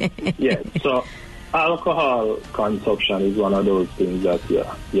 Yeah, so alcohol consumption is one of those things that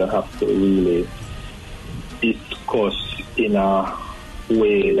you have to really discuss in a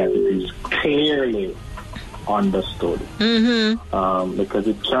way that it is clearly understood. Because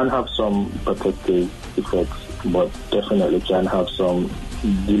it can have some protective effects, but definitely can have some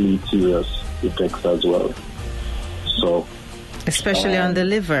deleterious effects as well. So, especially on the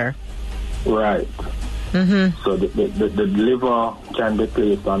liver. Right. So the liver can be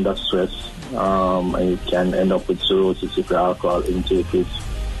placed under stress, and it can end up with cirrhosis if the alcohol intake is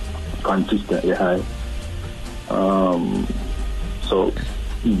consistently high. So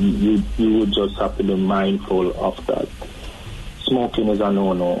you would just have to be mindful of that. Smoking is a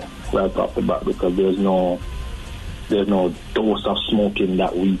no-no right off the bat, because there's no dose of smoking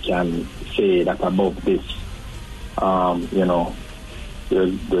that we can say that above this,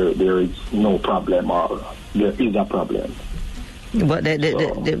 there is no problem, or there is a problem. But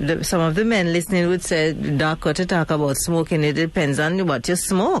some of the men listening would say, Doc, to talk about smoking, it depends on what you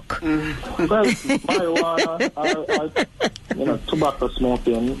smoke. Well, marijuana, tobacco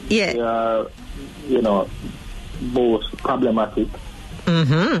smoking, they are, both problematic.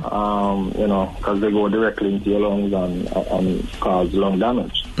 Because they go directly into your lungs and cause lung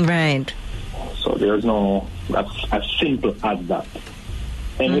damage. Right. So there's that's as simple as that.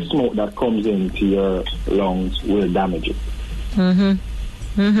 Any smoke that comes into your lungs will damage it.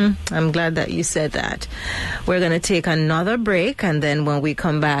 I'm glad that you said that. We're going to take another break, and then when we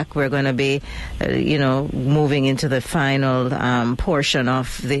come back, we're going to be, moving into the final portion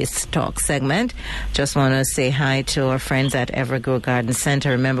of this talk segment. Just want to say hi to our friends at Evergrow Garden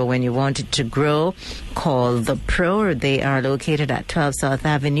Center. Remember, when you want it to grow, call the Pro. They are located at 12 South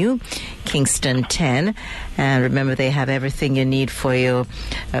Avenue, Kingston 10. And remember, they have everything you need for your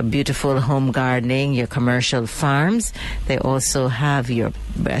beautiful home gardening, your commercial farms. They also have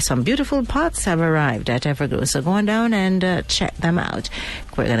some beautiful pots have arrived at Evergrow. So go on down and check them out.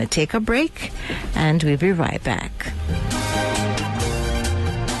 We're going to take a break, and we'll be right back.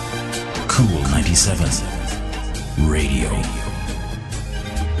 Cool 97 Radio.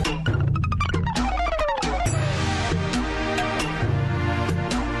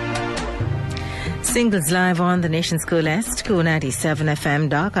 Singles live on the nation's coolest, Cool 97 FM.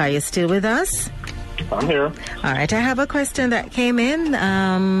 Doc, are you still with us? I'm here. All right, I have a question that came in.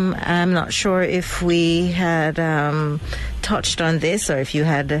 I'm not sure if we had touched on this, or if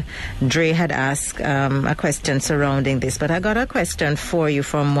Dre had asked a question surrounding this, but I got a question for you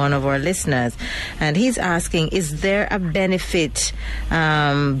from one of our listeners, and he's asking, is there a benefit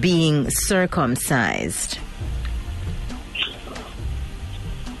being circumcised?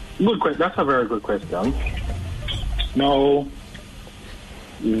 Good question. That's a very good question. Now,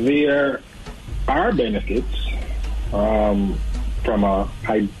 there are benefits from a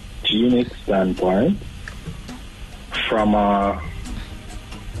hygienic standpoint, from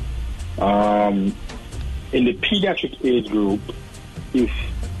in the pediatric age group. If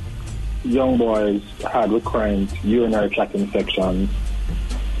young boys had recurrent urinary tract infections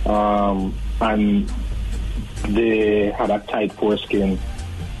and they had a tight foreskin,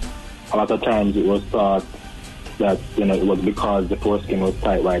 a lot of times it was thought that it was because the foreskin was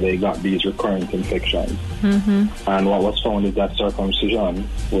tight why they got these recurrent infections. And what was found is that circumcision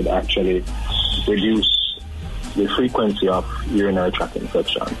would actually reduce the frequency of urinary tract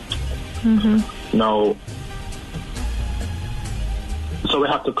infections. Now, so we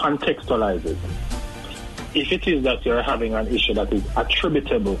have to contextualize it. If it is that you're having an issue that is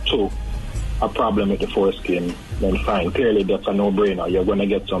attributable to a problem with the foreskin, then fine. Clearly, that's a no-brainer. You're going to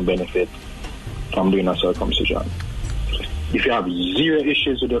get some benefit from doing a circumcision. If you have zero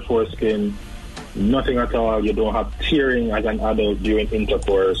issues with your foreskin, nothing at all, you don't have tearing as an adult during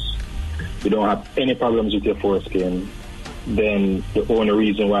intercourse, you don't have any problems with your foreskin, then the only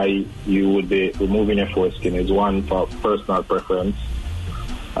reason why you would be removing your foreskin is one, for personal preference,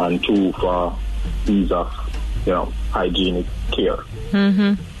 and two, for ease of, hygienic care.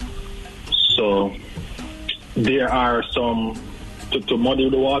 So there are some, to muddy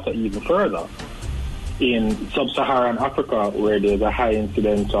the water even further, in sub-Saharan Africa, where there's a high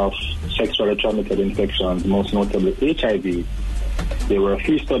incidence of sexually transmitted infections, most notably HIV, there were a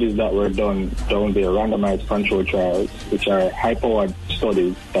few studies that were done down there, randomized control trials, which are high-powered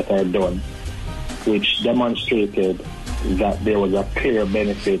studies that are done, which demonstrated that there was a clear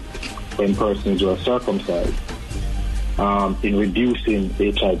benefit when persons were circumcised in reducing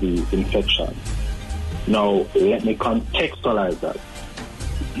HIV infection. Now, let me contextualize that.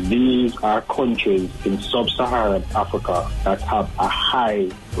 These are countries in sub-Saharan Africa that have a high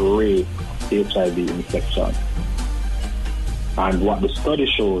rate of HIV infection. And what the study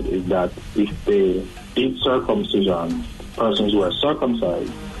showed is that if they did circumcision, persons who were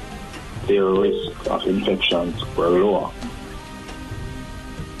circumcised, their risk of infections were lower.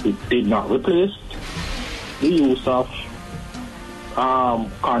 It did not replace the use of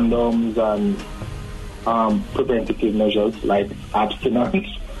condoms and preventative measures like abstinence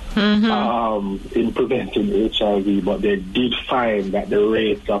in preventing HIV, but they did find that the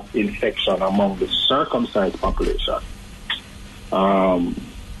rate of infection among the circumcised population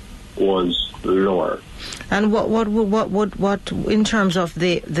was lower. And what in terms of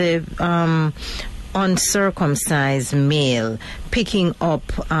the uncircumcised male picking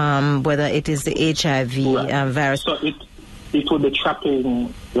up whether it is the HIV virus? So it would be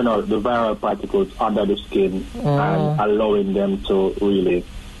trapping, the viral particles under the skin and allowing them to really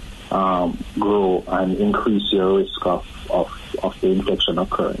grow and increase your risk of the infection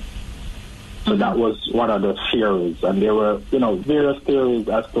occurring. So that was one of the theories, and there were, various theories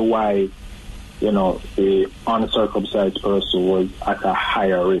as to why, the uncircumcised person was at a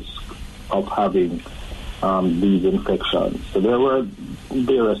higher risk of having these infections. So there were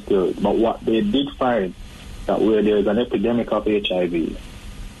various theories, but what they did find that where there's an epidemic of HIV,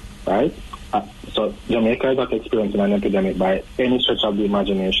 right? So Jamaica is not experiencing an epidemic by any stretch of the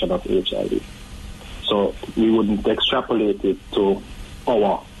imagination of HIV. So we wouldn't extrapolate it to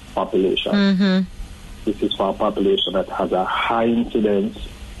our population. This is for a population that has a high incidence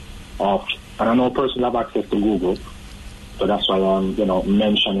of, and I know persons have access to Google, so that's why I'm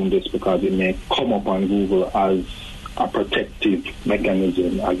mentioning this, because it may come up on Google as a protective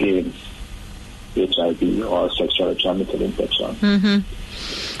mechanism against HIV or sexually transmitted infection.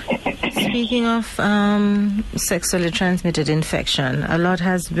 Speaking of sexually transmitted infection, a lot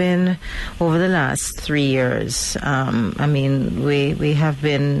has been over the last 3 years. We have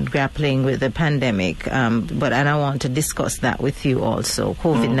been grappling with the pandemic, and I want to discuss that with you also,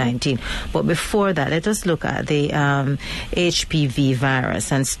 COVID-19. But before that, let us look at the HPV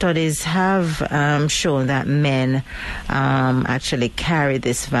virus. And studies have shown that men actually carry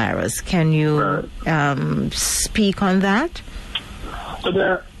this virus. Can you speak on that? So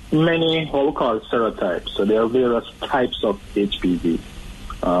there are many what we call serotypes. So there are various types of HPV.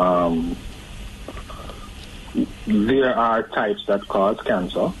 There are types that cause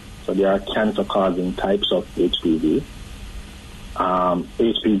cancer. So there are cancer-causing types of HPV.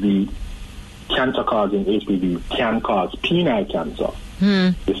 Cancer-causing HPV can cause penile cancer.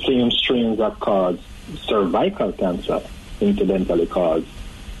 The same strains that cause cervical cancer incidentally cause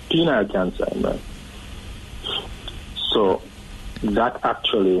penile cancer in men. So that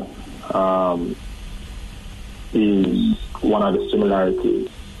actually is one of the similarities,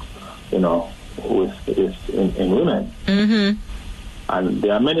 with this in women. And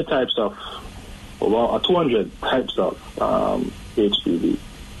there are many types of, about 200 types of HPV.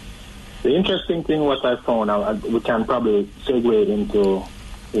 The interesting thing, what I found, we can probably segue into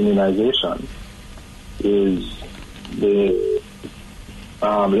immunization, is the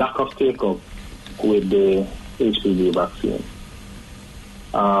lack of take-up with the HPV vaccine.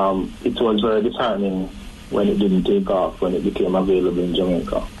 It was very disheartening when it didn't take off, when it became available in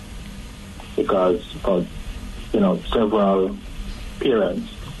Jamaica, because for several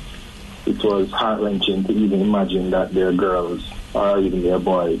parents, it was heart-wrenching to even imagine that their girls or even their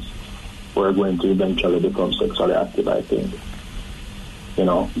boys were going to eventually become sexually active, I think.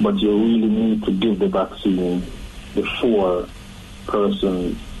 But you really need to give the vaccine before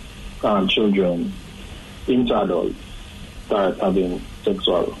persons, children, into adults start having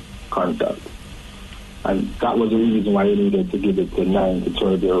sexual contact. And that was the reason why you needed to give it to 9 to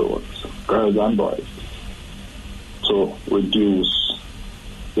 12-year-olds, girls and boys, to reduce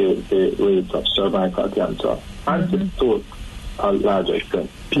the rates of cervical cancer and to a large extent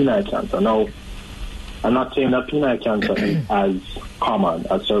penile cancer. Now, I'm not saying that penile cancer is as common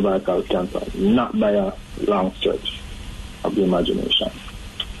as cervical cancer, not by a long stretch of the imagination.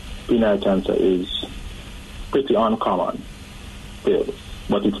 Penile cancer is pretty uncommon still,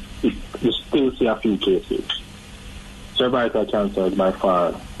 but you still see a few cases. Cervical cancer is by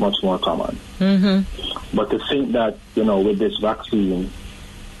far much more common. Mm-hmm. But to think that, with this vaccine,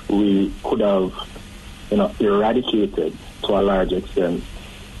 we could have, eradicated to a large extent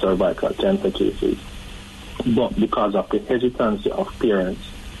cervical cancer cases, but because of the hesitancy of parents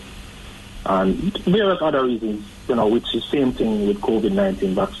and various other reasons, which is the same thing with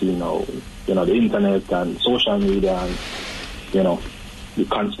COVID-19 vaccine now, the internet and social media and, the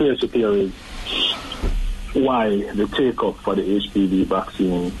conspiracy theories, why the take-up for the HPV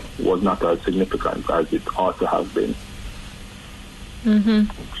vaccine was not as significant as it ought to have been.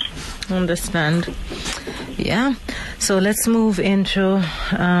 Mm-hmm. Understand. Yeah. So let's move into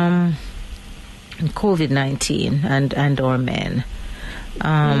COVID-19 and our men.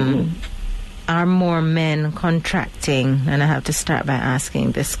 Are more men contracting, and I have to start by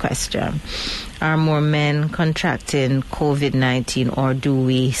asking this question, are more men contracting COVID-19, or do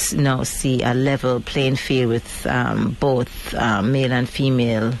we now see a level playing field with both male and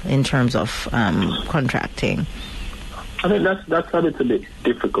female in terms of contracting? I think that's a little bit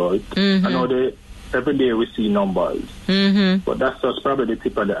difficult. Mm-hmm. I know every day we see numbers, but that's just probably the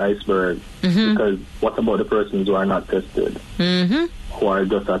tip of the iceberg, because what about the persons who are not tested, who are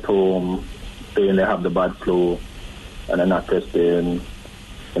just at home saying they have the bad flu and they're not testing,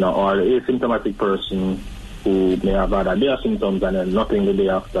 or the asymptomatic person who may have had their symptoms and then nothing the day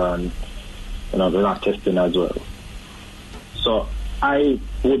after, and they're not testing as well. So I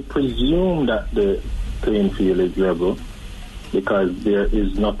would presume that the playing field is level, because there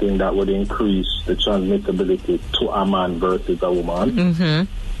is nothing that would increase the transmissibility to a man versus a woman.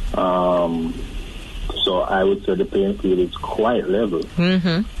 So I would say the playing field is quite level.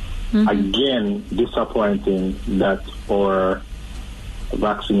 Again, disappointing that our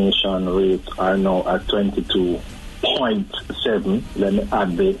vaccination rates are now at 22.7. Let me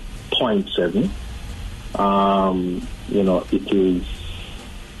add the 0.7. It is.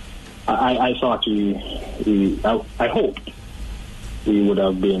 I thought I hoped we would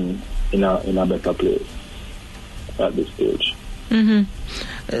have been in a better place at this stage.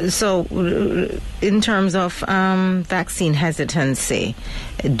 So, in terms of vaccine hesitancy,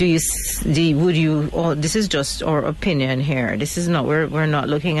 would you? Or this is just our opinion here. This is not. We're not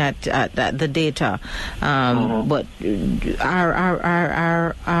looking at the data. But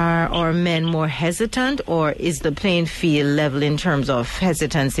are men more hesitant, or is the playing field level in terms of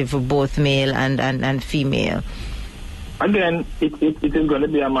hesitancy for both male and female? Again, it is going to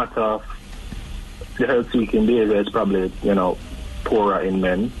be a matter of the health-seeking behavior is probably poorer in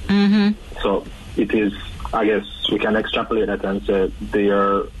men. So it is, I guess we can extrapolate that and say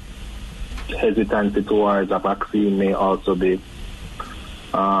their hesitancy towards a vaccine may also be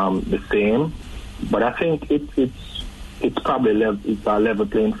the same. But I think it's probably it's a level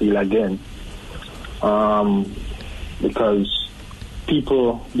playing field again, because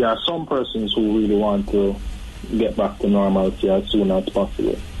there are some persons who really want to get back to normalcy as soon as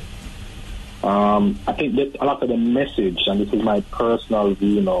possible. I think that a lot of the message, and this is my personal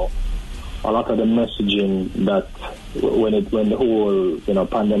view, a lot of the messaging that when the whole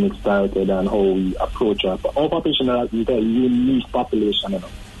pandemic started and how we approach our population is a unique population.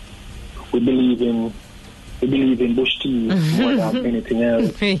 We believe in bush tea more than anything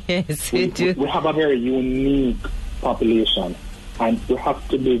else. Yes, we do. We have a very unique population, and we have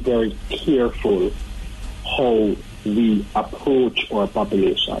to be very careful how we approach our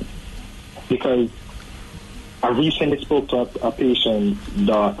population. Because I recently spoke to a patient's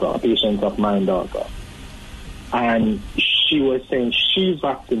daughter, a patient of mine daughter, and she was saying she's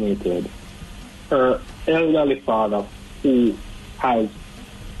vaccinated. Her elderly father, who has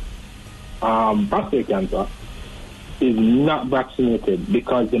prostate cancer, is not vaccinated,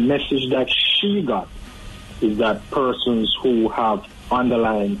 because the message that she got is that persons who have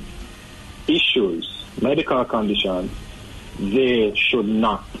underlying issues, medical conditions, they should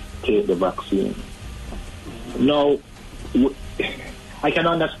not take the vaccine. Now, I can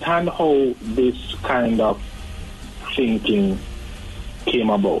understand how this kind of thinking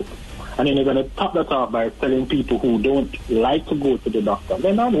came about. And then you're going to top that off by telling people who don't like to go to the doctor,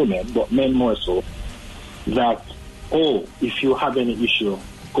 men and women, but men more so, that, if you have any issue,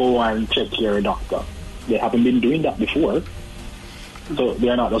 go and check your doctor. They haven't been doing that before. So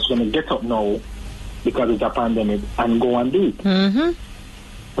they're not just going to get up now because it's a pandemic and go and do it.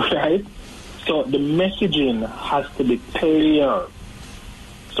 Right? So the messaging has to be clear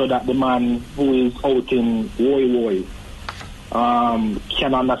so that the man who is out in Woy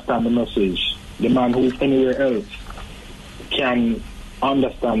can understand the message. The man who is anywhere else can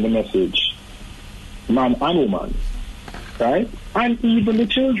understand the message. Man and woman, right? And even the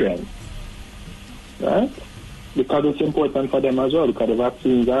children, right? Because it's important for them as well, because the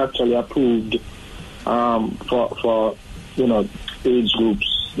vaccines are actually approved for age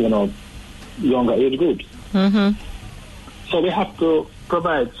groups, younger age groups. Mm-hmm. So we have to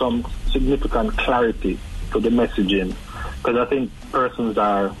provide some significant clarity to the messaging, because I think persons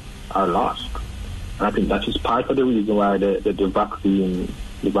are lost. And I think that is part of the reason why the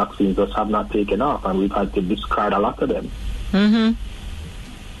vaccines just have not taken off, and we've had to discard a lot of them. Mm-hmm.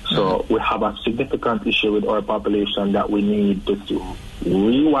 So we have a significant issue with our population that we need to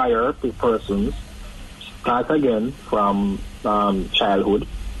rewire the persons, start again from childhood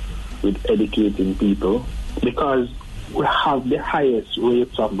with educating people, because we have the highest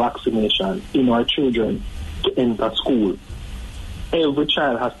rates of vaccination in our children to enter school. Every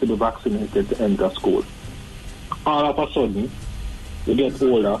child has to be vaccinated to enter school. All of a sudden, we get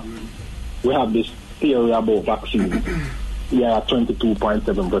older, we have this theory about vaccines. We are at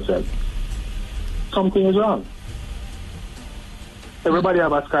 22.7%. Something is wrong. Everybody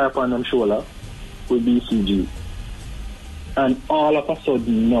have a scarf on them shoulder with BCG. And all of a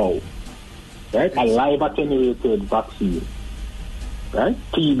sudden now, right, a live attenuated vaccine, right,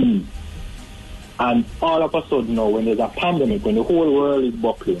 TB. And all of a sudden now, when there's a pandemic, when the whole world is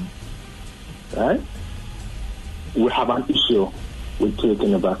buckling, right, we have an issue with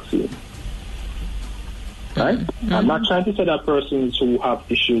taking a vaccine. Right? Mm-hmm. I'm not trying to say that persons who have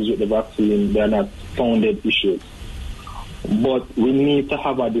issues with the vaccine, they're not founded issues. But we need to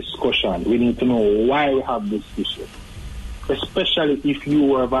have a discussion. We need to know why we have this issue. Especially if you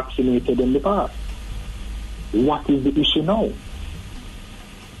were vaccinated in the past. What is the issue now?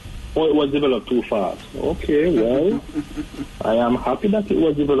 Oh, it was developed too fast. Okay, well, I am happy that it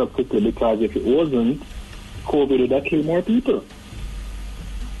was developed quickly, because if it wasn't, COVID would have killed more people.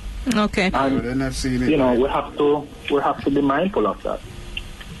 Okay. And we have to be mindful of that.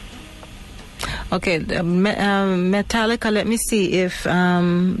 Okay, Metallica, let me see if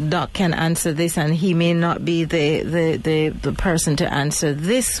Doc can answer this, and he may not be the person to answer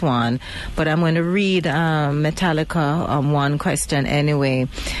this one, but I'm going to read Metallica one question anyway.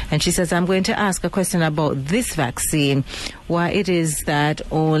 And she says, I'm going to ask a question about this vaccine, why it is that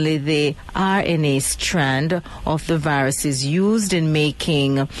only the RNA strand of the virus is used in the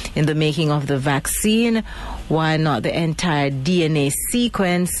making of the vaccine, why not the entire DNA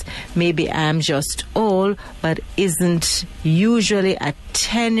sequence? Maybe I'm just old, but isn't usually a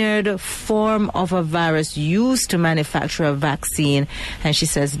tenured form of a virus used to manufacture a vaccine? And she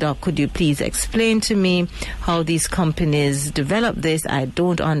says, Doc, could you please explain to me how these companies develop this? I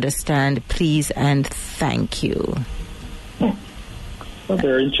don't understand. Please and thank you. A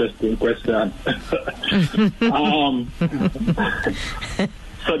very interesting question.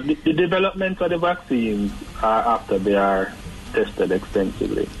 So the development of the vaccines after they are tested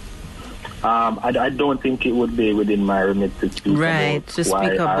extensively. I don't think it would be within my remit to speak about why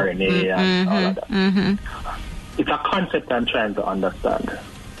RNA and all of that. Mm-hmm. It's a concept I'm trying to understand.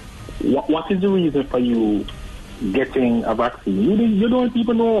 What is the reason for you getting a vaccine? You don't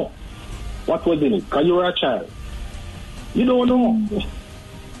even know what was in it, because you were a child. You don't know.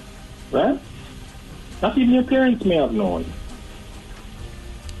 Right? Not even your parents may have known.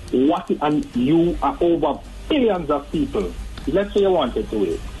 And you are over billions of people. Let's say you wanted to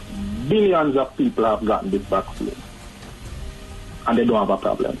wait. Billions of people have gotten this vaccine. And they don't have a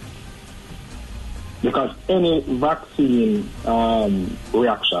problem. Because any vaccine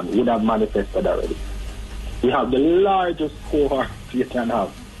reaction would have manifested already. We have the largest cohort you can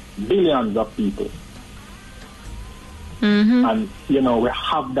have. Billions of people. Mm-hmm. And, we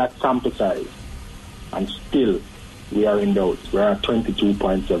have that sample size. And still, we are in doubt. We're at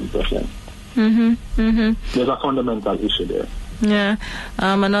 22.7%. Mm-hmm. Mm-hmm. There's a fundamental issue there. Yeah.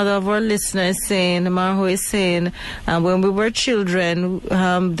 Another of our listeners saying, Marho is saying, when we were children,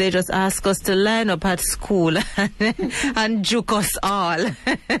 they just asked us to line up at school and juke us all.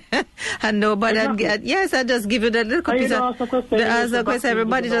 And nobody, I just give you that little piece of the question.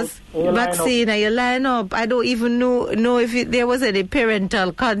 Everybody just vaccine and you line up. I don't even know if there was any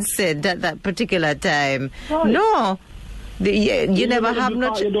parental consent at that particular time. Right. No. You never have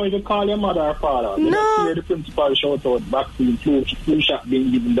no... You don't even call your mother or father. No. You hear the principal shout out vaccine, flu shot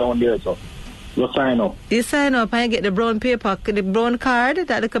being given down there, so you sign up. You sign up and you get the brown paper, the brown card,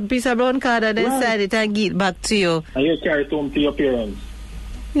 that little piece of brown card, and then sign it and give it back to you. And you carry it home to your parents.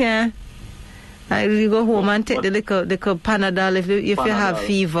 Yeah. You go home and take the little Panadol if you have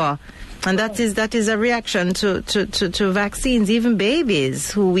fever. And that is a reaction to vaccines. Even babies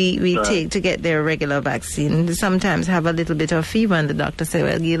who we take to get their regular vaccine sometimes have a little bit of fever, and the doctor say,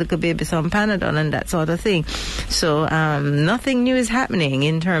 well, give a baby some Panadol and that sort of thing. So nothing new is happening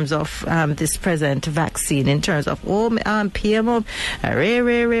in terms of this present vaccine, in terms of PMO,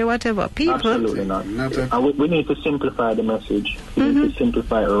 rare, whatever. People. Absolutely not. And we need to simplify the message. We need to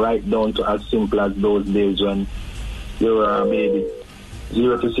simplify it right down to as simple as those days when you were a baby.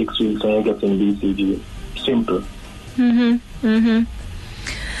 0 to 6 weeks and you're getting BCG. Simple.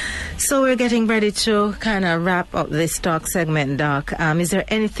 So we're getting ready to kind of wrap up this talk segment, Doc. Is there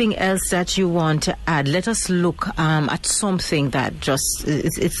anything else that you want to add? Let us look at something that just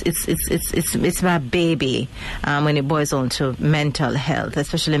it's my baby when it boils on to mental health,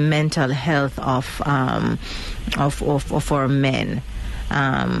 especially mental health of our men.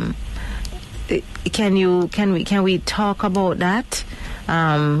 Can we talk about that?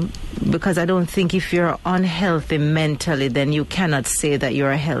 Because I don't think if you're unhealthy mentally, then you cannot say that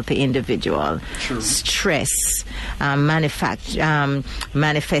you're a healthy individual. True. Stress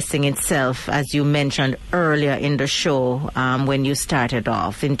manifesting itself, as you mentioned earlier in the show when you started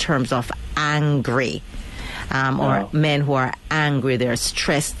off, in terms of angry. Or men who are angry, they're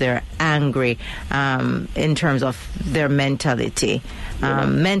stressed, they're angry in terms of their mentality,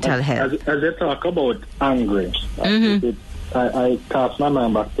 mental health. As they talk about angry, I cast my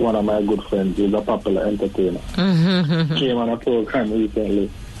mind back to one of my good friends who's a popular entertainer. Came on a program recently,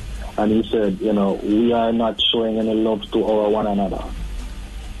 and he said, we are not showing any love to our one another.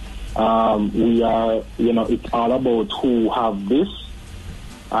 We are, it's all about who have this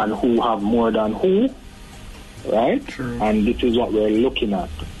and who have more than who. Right? True. And this is what we're looking at.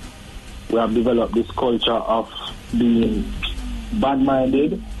 We have developed this culture of being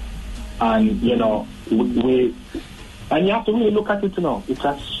bad-minded, and and you have to really look at it now. It's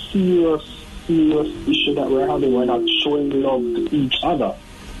a serious issue that we're having. We're not showing love to each other,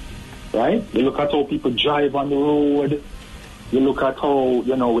 right? You look at how people drive on the road. You look at how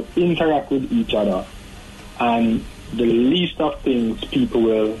we interact with each other, and the least of things people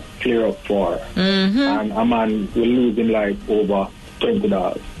will clear up for, and a man will lose in life over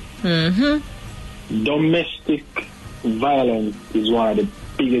 $20. Domestic violence is one of the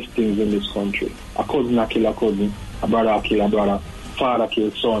biggest things in this country. A cousin kill a cousin, a brother kill a brother, father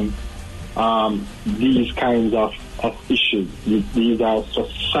kill son. These kinds of issues, these are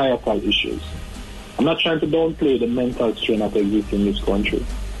societal issues. I'm not trying to downplay the mental strain that exists in this country,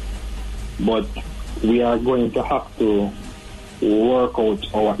 but we are going to have to work out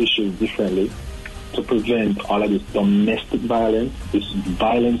our issues differently to prevent all of this domestic violence, this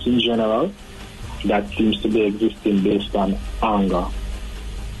violence in general that seems to be existing based on anger.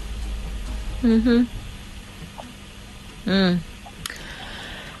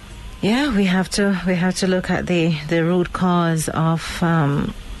 Yeah, we have to look at the root cause of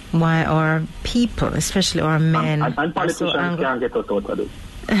why our people, especially our men, and politicians can't get us out of this.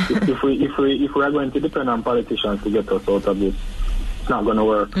 if we are going to depend on politicians to get us out of this, it's not going to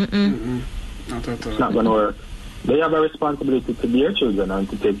work. Not at all. It's not going to work. They have a responsibility to their children and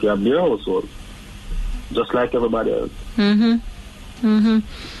to take care of their households, just like everybody else.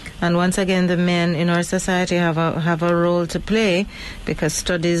 And once again, the men in our society have a role to play, because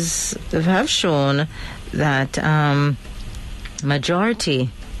studies have shown that majority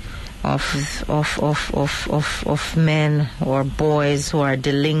of men or boys who are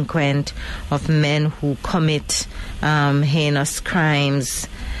delinquent, of men who commit heinous crimes,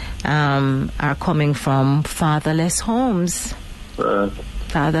 are coming from fatherless homes.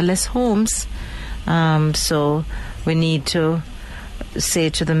 Fatherless homes. So we need to say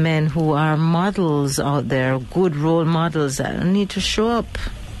to the men who are models out there, good role models, need to show up.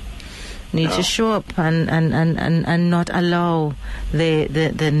 To show up and not allow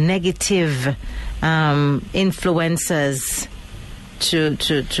the negative influences to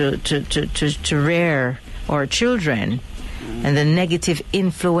rear our children. And the negative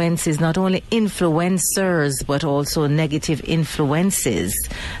influences, not only influencers, but also negative influences,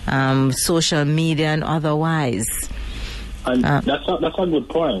 social media and otherwise. And that's a good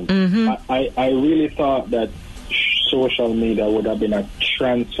point. I really thought that social media would have been a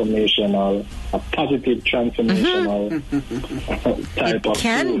positive transformational type of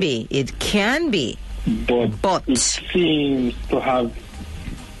tool. It can be. But it seems to have,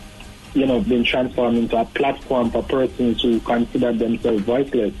 been transformed into a platform for persons who consider themselves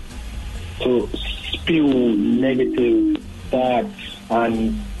voiceless to spew negative thoughts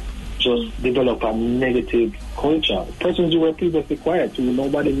and just develop a negative culture. Persons who were previously quiet, who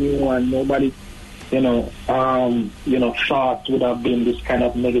nobody knew and nobody thought would have been this kind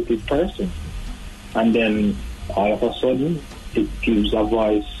of negative person. And then all of a sudden, it gives a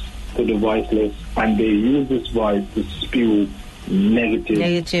voice to the voiceless, and they use this voice to spew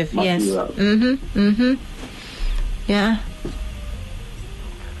negative material. Yes. Yeah.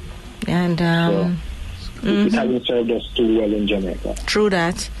 And it hasn't served us too well in Jamaica. True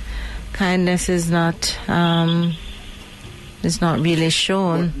that. Kindness is not really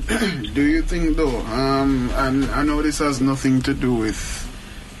shown. Do you think though, and I know this has nothing to do with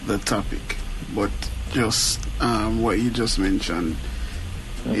the topic, but just what you just mentioned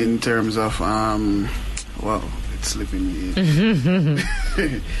in terms of wow, it's slipping me.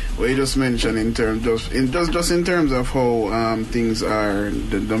 What you just mentioned in terms in terms of how things are,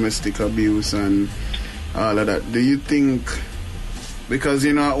 the domestic abuse and all of that. Do you think, because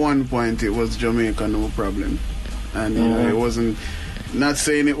at one point it was Jamaica no problem, and it wasn't, not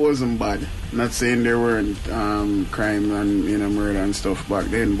saying it wasn't bad, not saying there weren't crime and murder and stuff back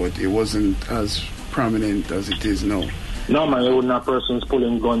then, but it wasn't as prominent as it is now. No, man, it wasn't persons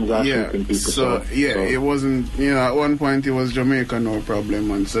pulling guns and shooting people. So it wasn't, at one point it was Jamaica no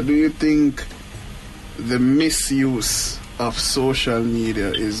problem. And so do you think the misuse of social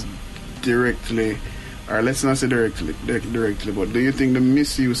media is directly, or let's not say directly, but do you think the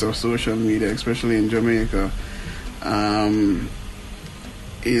misuse of social media, especially in Jamaica,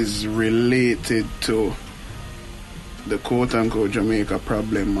 is related to the quote-unquote Jamaica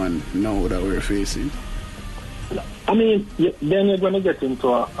problem now that we're facing? I mean, then you're going to get into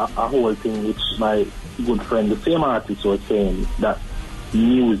a whole thing which my good friend, the same artist, was saying, that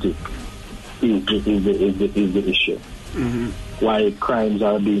music is the issue. Why crimes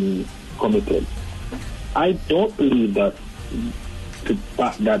are being committed. I don't believe that the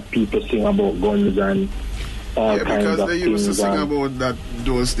fact that people sing about guns and all kinds of things. Because they used to sing about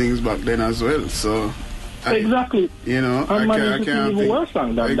those things back then as well, so... Exactly. I can't think worse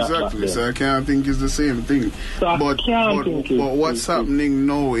than exactly. So I can't think it's the same thing. So but what's happening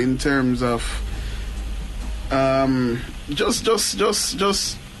now in terms of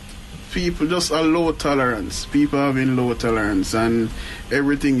just people, just a low tolerance. People having low tolerance, and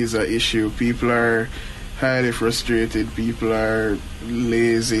everything is an issue. People are highly frustrated. People are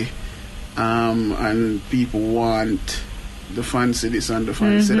lazy, and people want the fancy this and the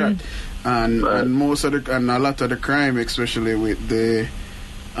fancy that. And most of and a lot of the crime, especially with the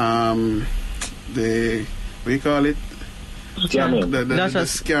what do you call it? Scamming. The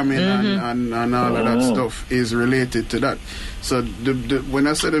scamming and all of that stuff is related to that. So when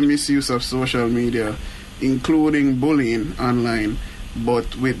I say the misuse of social media, including bullying online,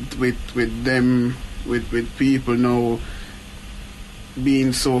 but with people now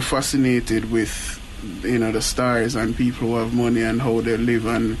being so fascinated with the stars and people who have money and how they live,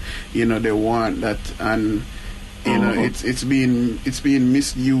 and they want that, and it's being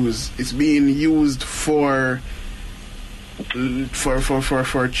misused. It's being used for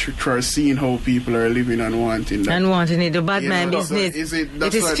seeing how people are living and wanting that. And wanting it, the bad man business. So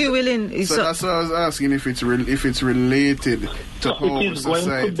it is fueling. So that's why I was asking if it's related to how it is society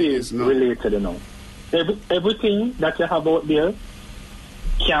going to be is now. related, Everything that you have out there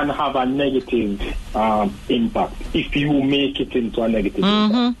can have a negative impact if you make it into a negative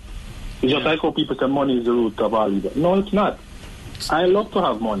impact. It's just like how people say money is the root of all evil. No, it's not. I love to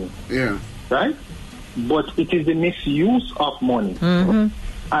have money. Yeah. Right? But it is the misuse of money and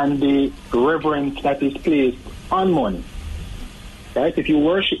the reverence that is placed on money. Right? If you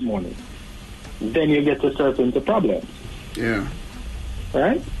worship money, then you get yourself into problems. Yeah.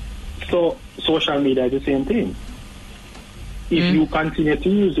 Right? So social media is the same thing. If you continue to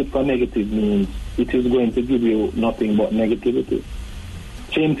use it for negative means, it is going to give you nothing but negativity.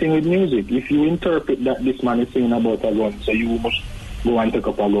 Same thing with music. If you interpret that this man is saying about a gun, so you must go and take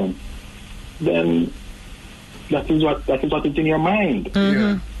up a gun, then that is what is in your mind.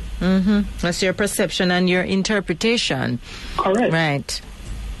 That's your perception and your interpretation. Correct. Right.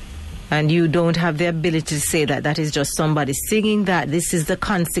 And you don't have the ability to say that is just somebody singing that. This is the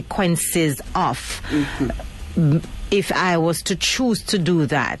consequences of if I was to choose to do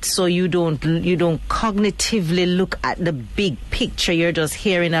that. So you don't cognitively look at the big picture. You're just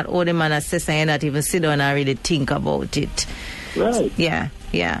hearing that the man has said, and not even sit down and really think about it. Right. Yeah.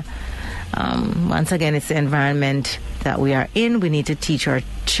 Once again, it's the environment that we are in. We need to teach our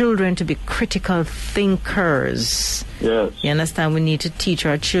children to be critical thinkers. Yes. You understand? We need to teach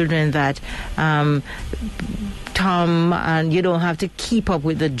our children that Tom, and you don't have to keep up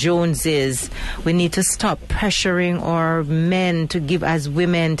with the Joneses. We need to stop pressuring our men to give us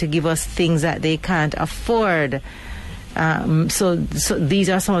things that they can't afford. So these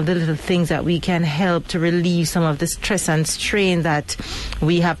are some of the little things that we can help to relieve some of the stress and strain that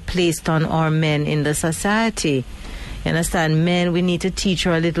we have placed on our men in the society. You understand? Men, we need to teach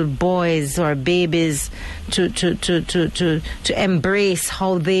our little boys or babies to embrace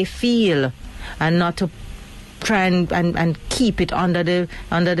how they feel, and not to try and keep it under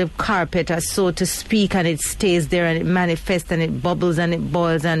the carpet, as so to speak, and it stays there and it manifests and it bubbles and it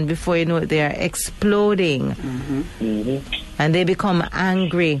boils, and before you know it, they are exploding. And they become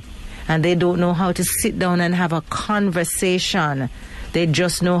angry, and they don't know how to sit down and have a conversation. They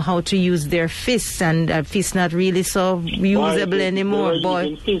just know how to use their fists, and fists not really so usable anymore.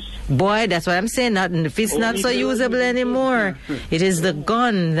 Boy, that's what I'm saying. The fists not so usable anymore. It is the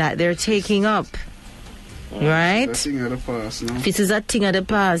gun that they're taking up. Right? It's a thing of the past, no? Fist is a thing of the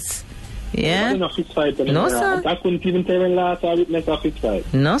past. Yeah? No, sir. I couldn't even tell when last I witnessed a fist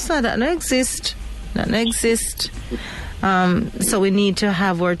fight. No, sir, that don't exist. That don't exist. So we need to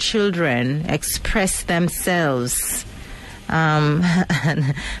have our children express themselves. And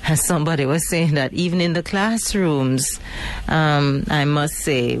as somebody was saying that even in the classrooms, I must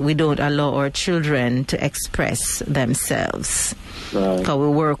say, we don't allow our children to express themselves. Right. Because we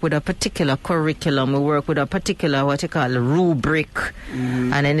work with a particular curriculum, we work with a particular what you call a rubric,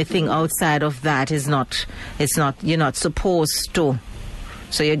 and anything outside of that is not, you're not supposed to.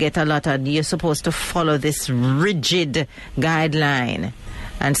 So you get you're supposed to follow this rigid guideline.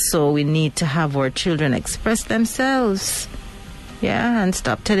 And so we need to have our children express themselves. Yeah, and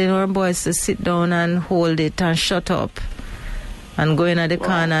stop telling our boys to sit down and hold it and shut up. And go in at the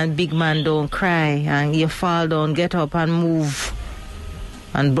corner and big man don't cry. And you fall down, get up and move.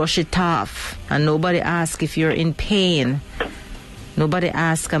 And brush it off. And nobody asks if you're in pain. Nobody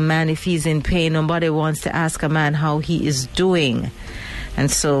asks a man if he's in pain. Nobody wants to ask a man how he is doing.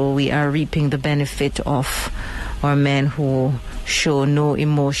 And so we are reaping the benefit of our men who show no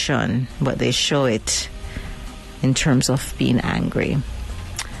emotion, but they show it in terms of being angry.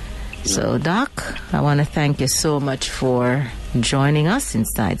 So, Doc, I want to thank you so much for joining us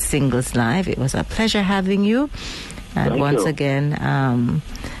inside Singles Live. It was a pleasure having you. And once again,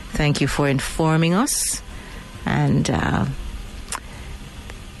 thank you for informing us. And all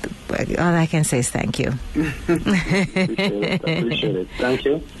I can say is thank you. Appreciate it. Thank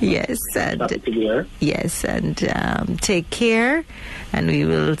you. Yes, and Happy to be here. yes, and take care, and we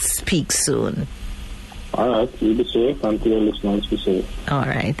will speak soon. All right, you be safe, and to your listeners, be safe. All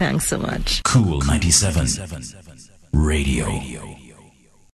right, thanks so much. Cool 97 Radio.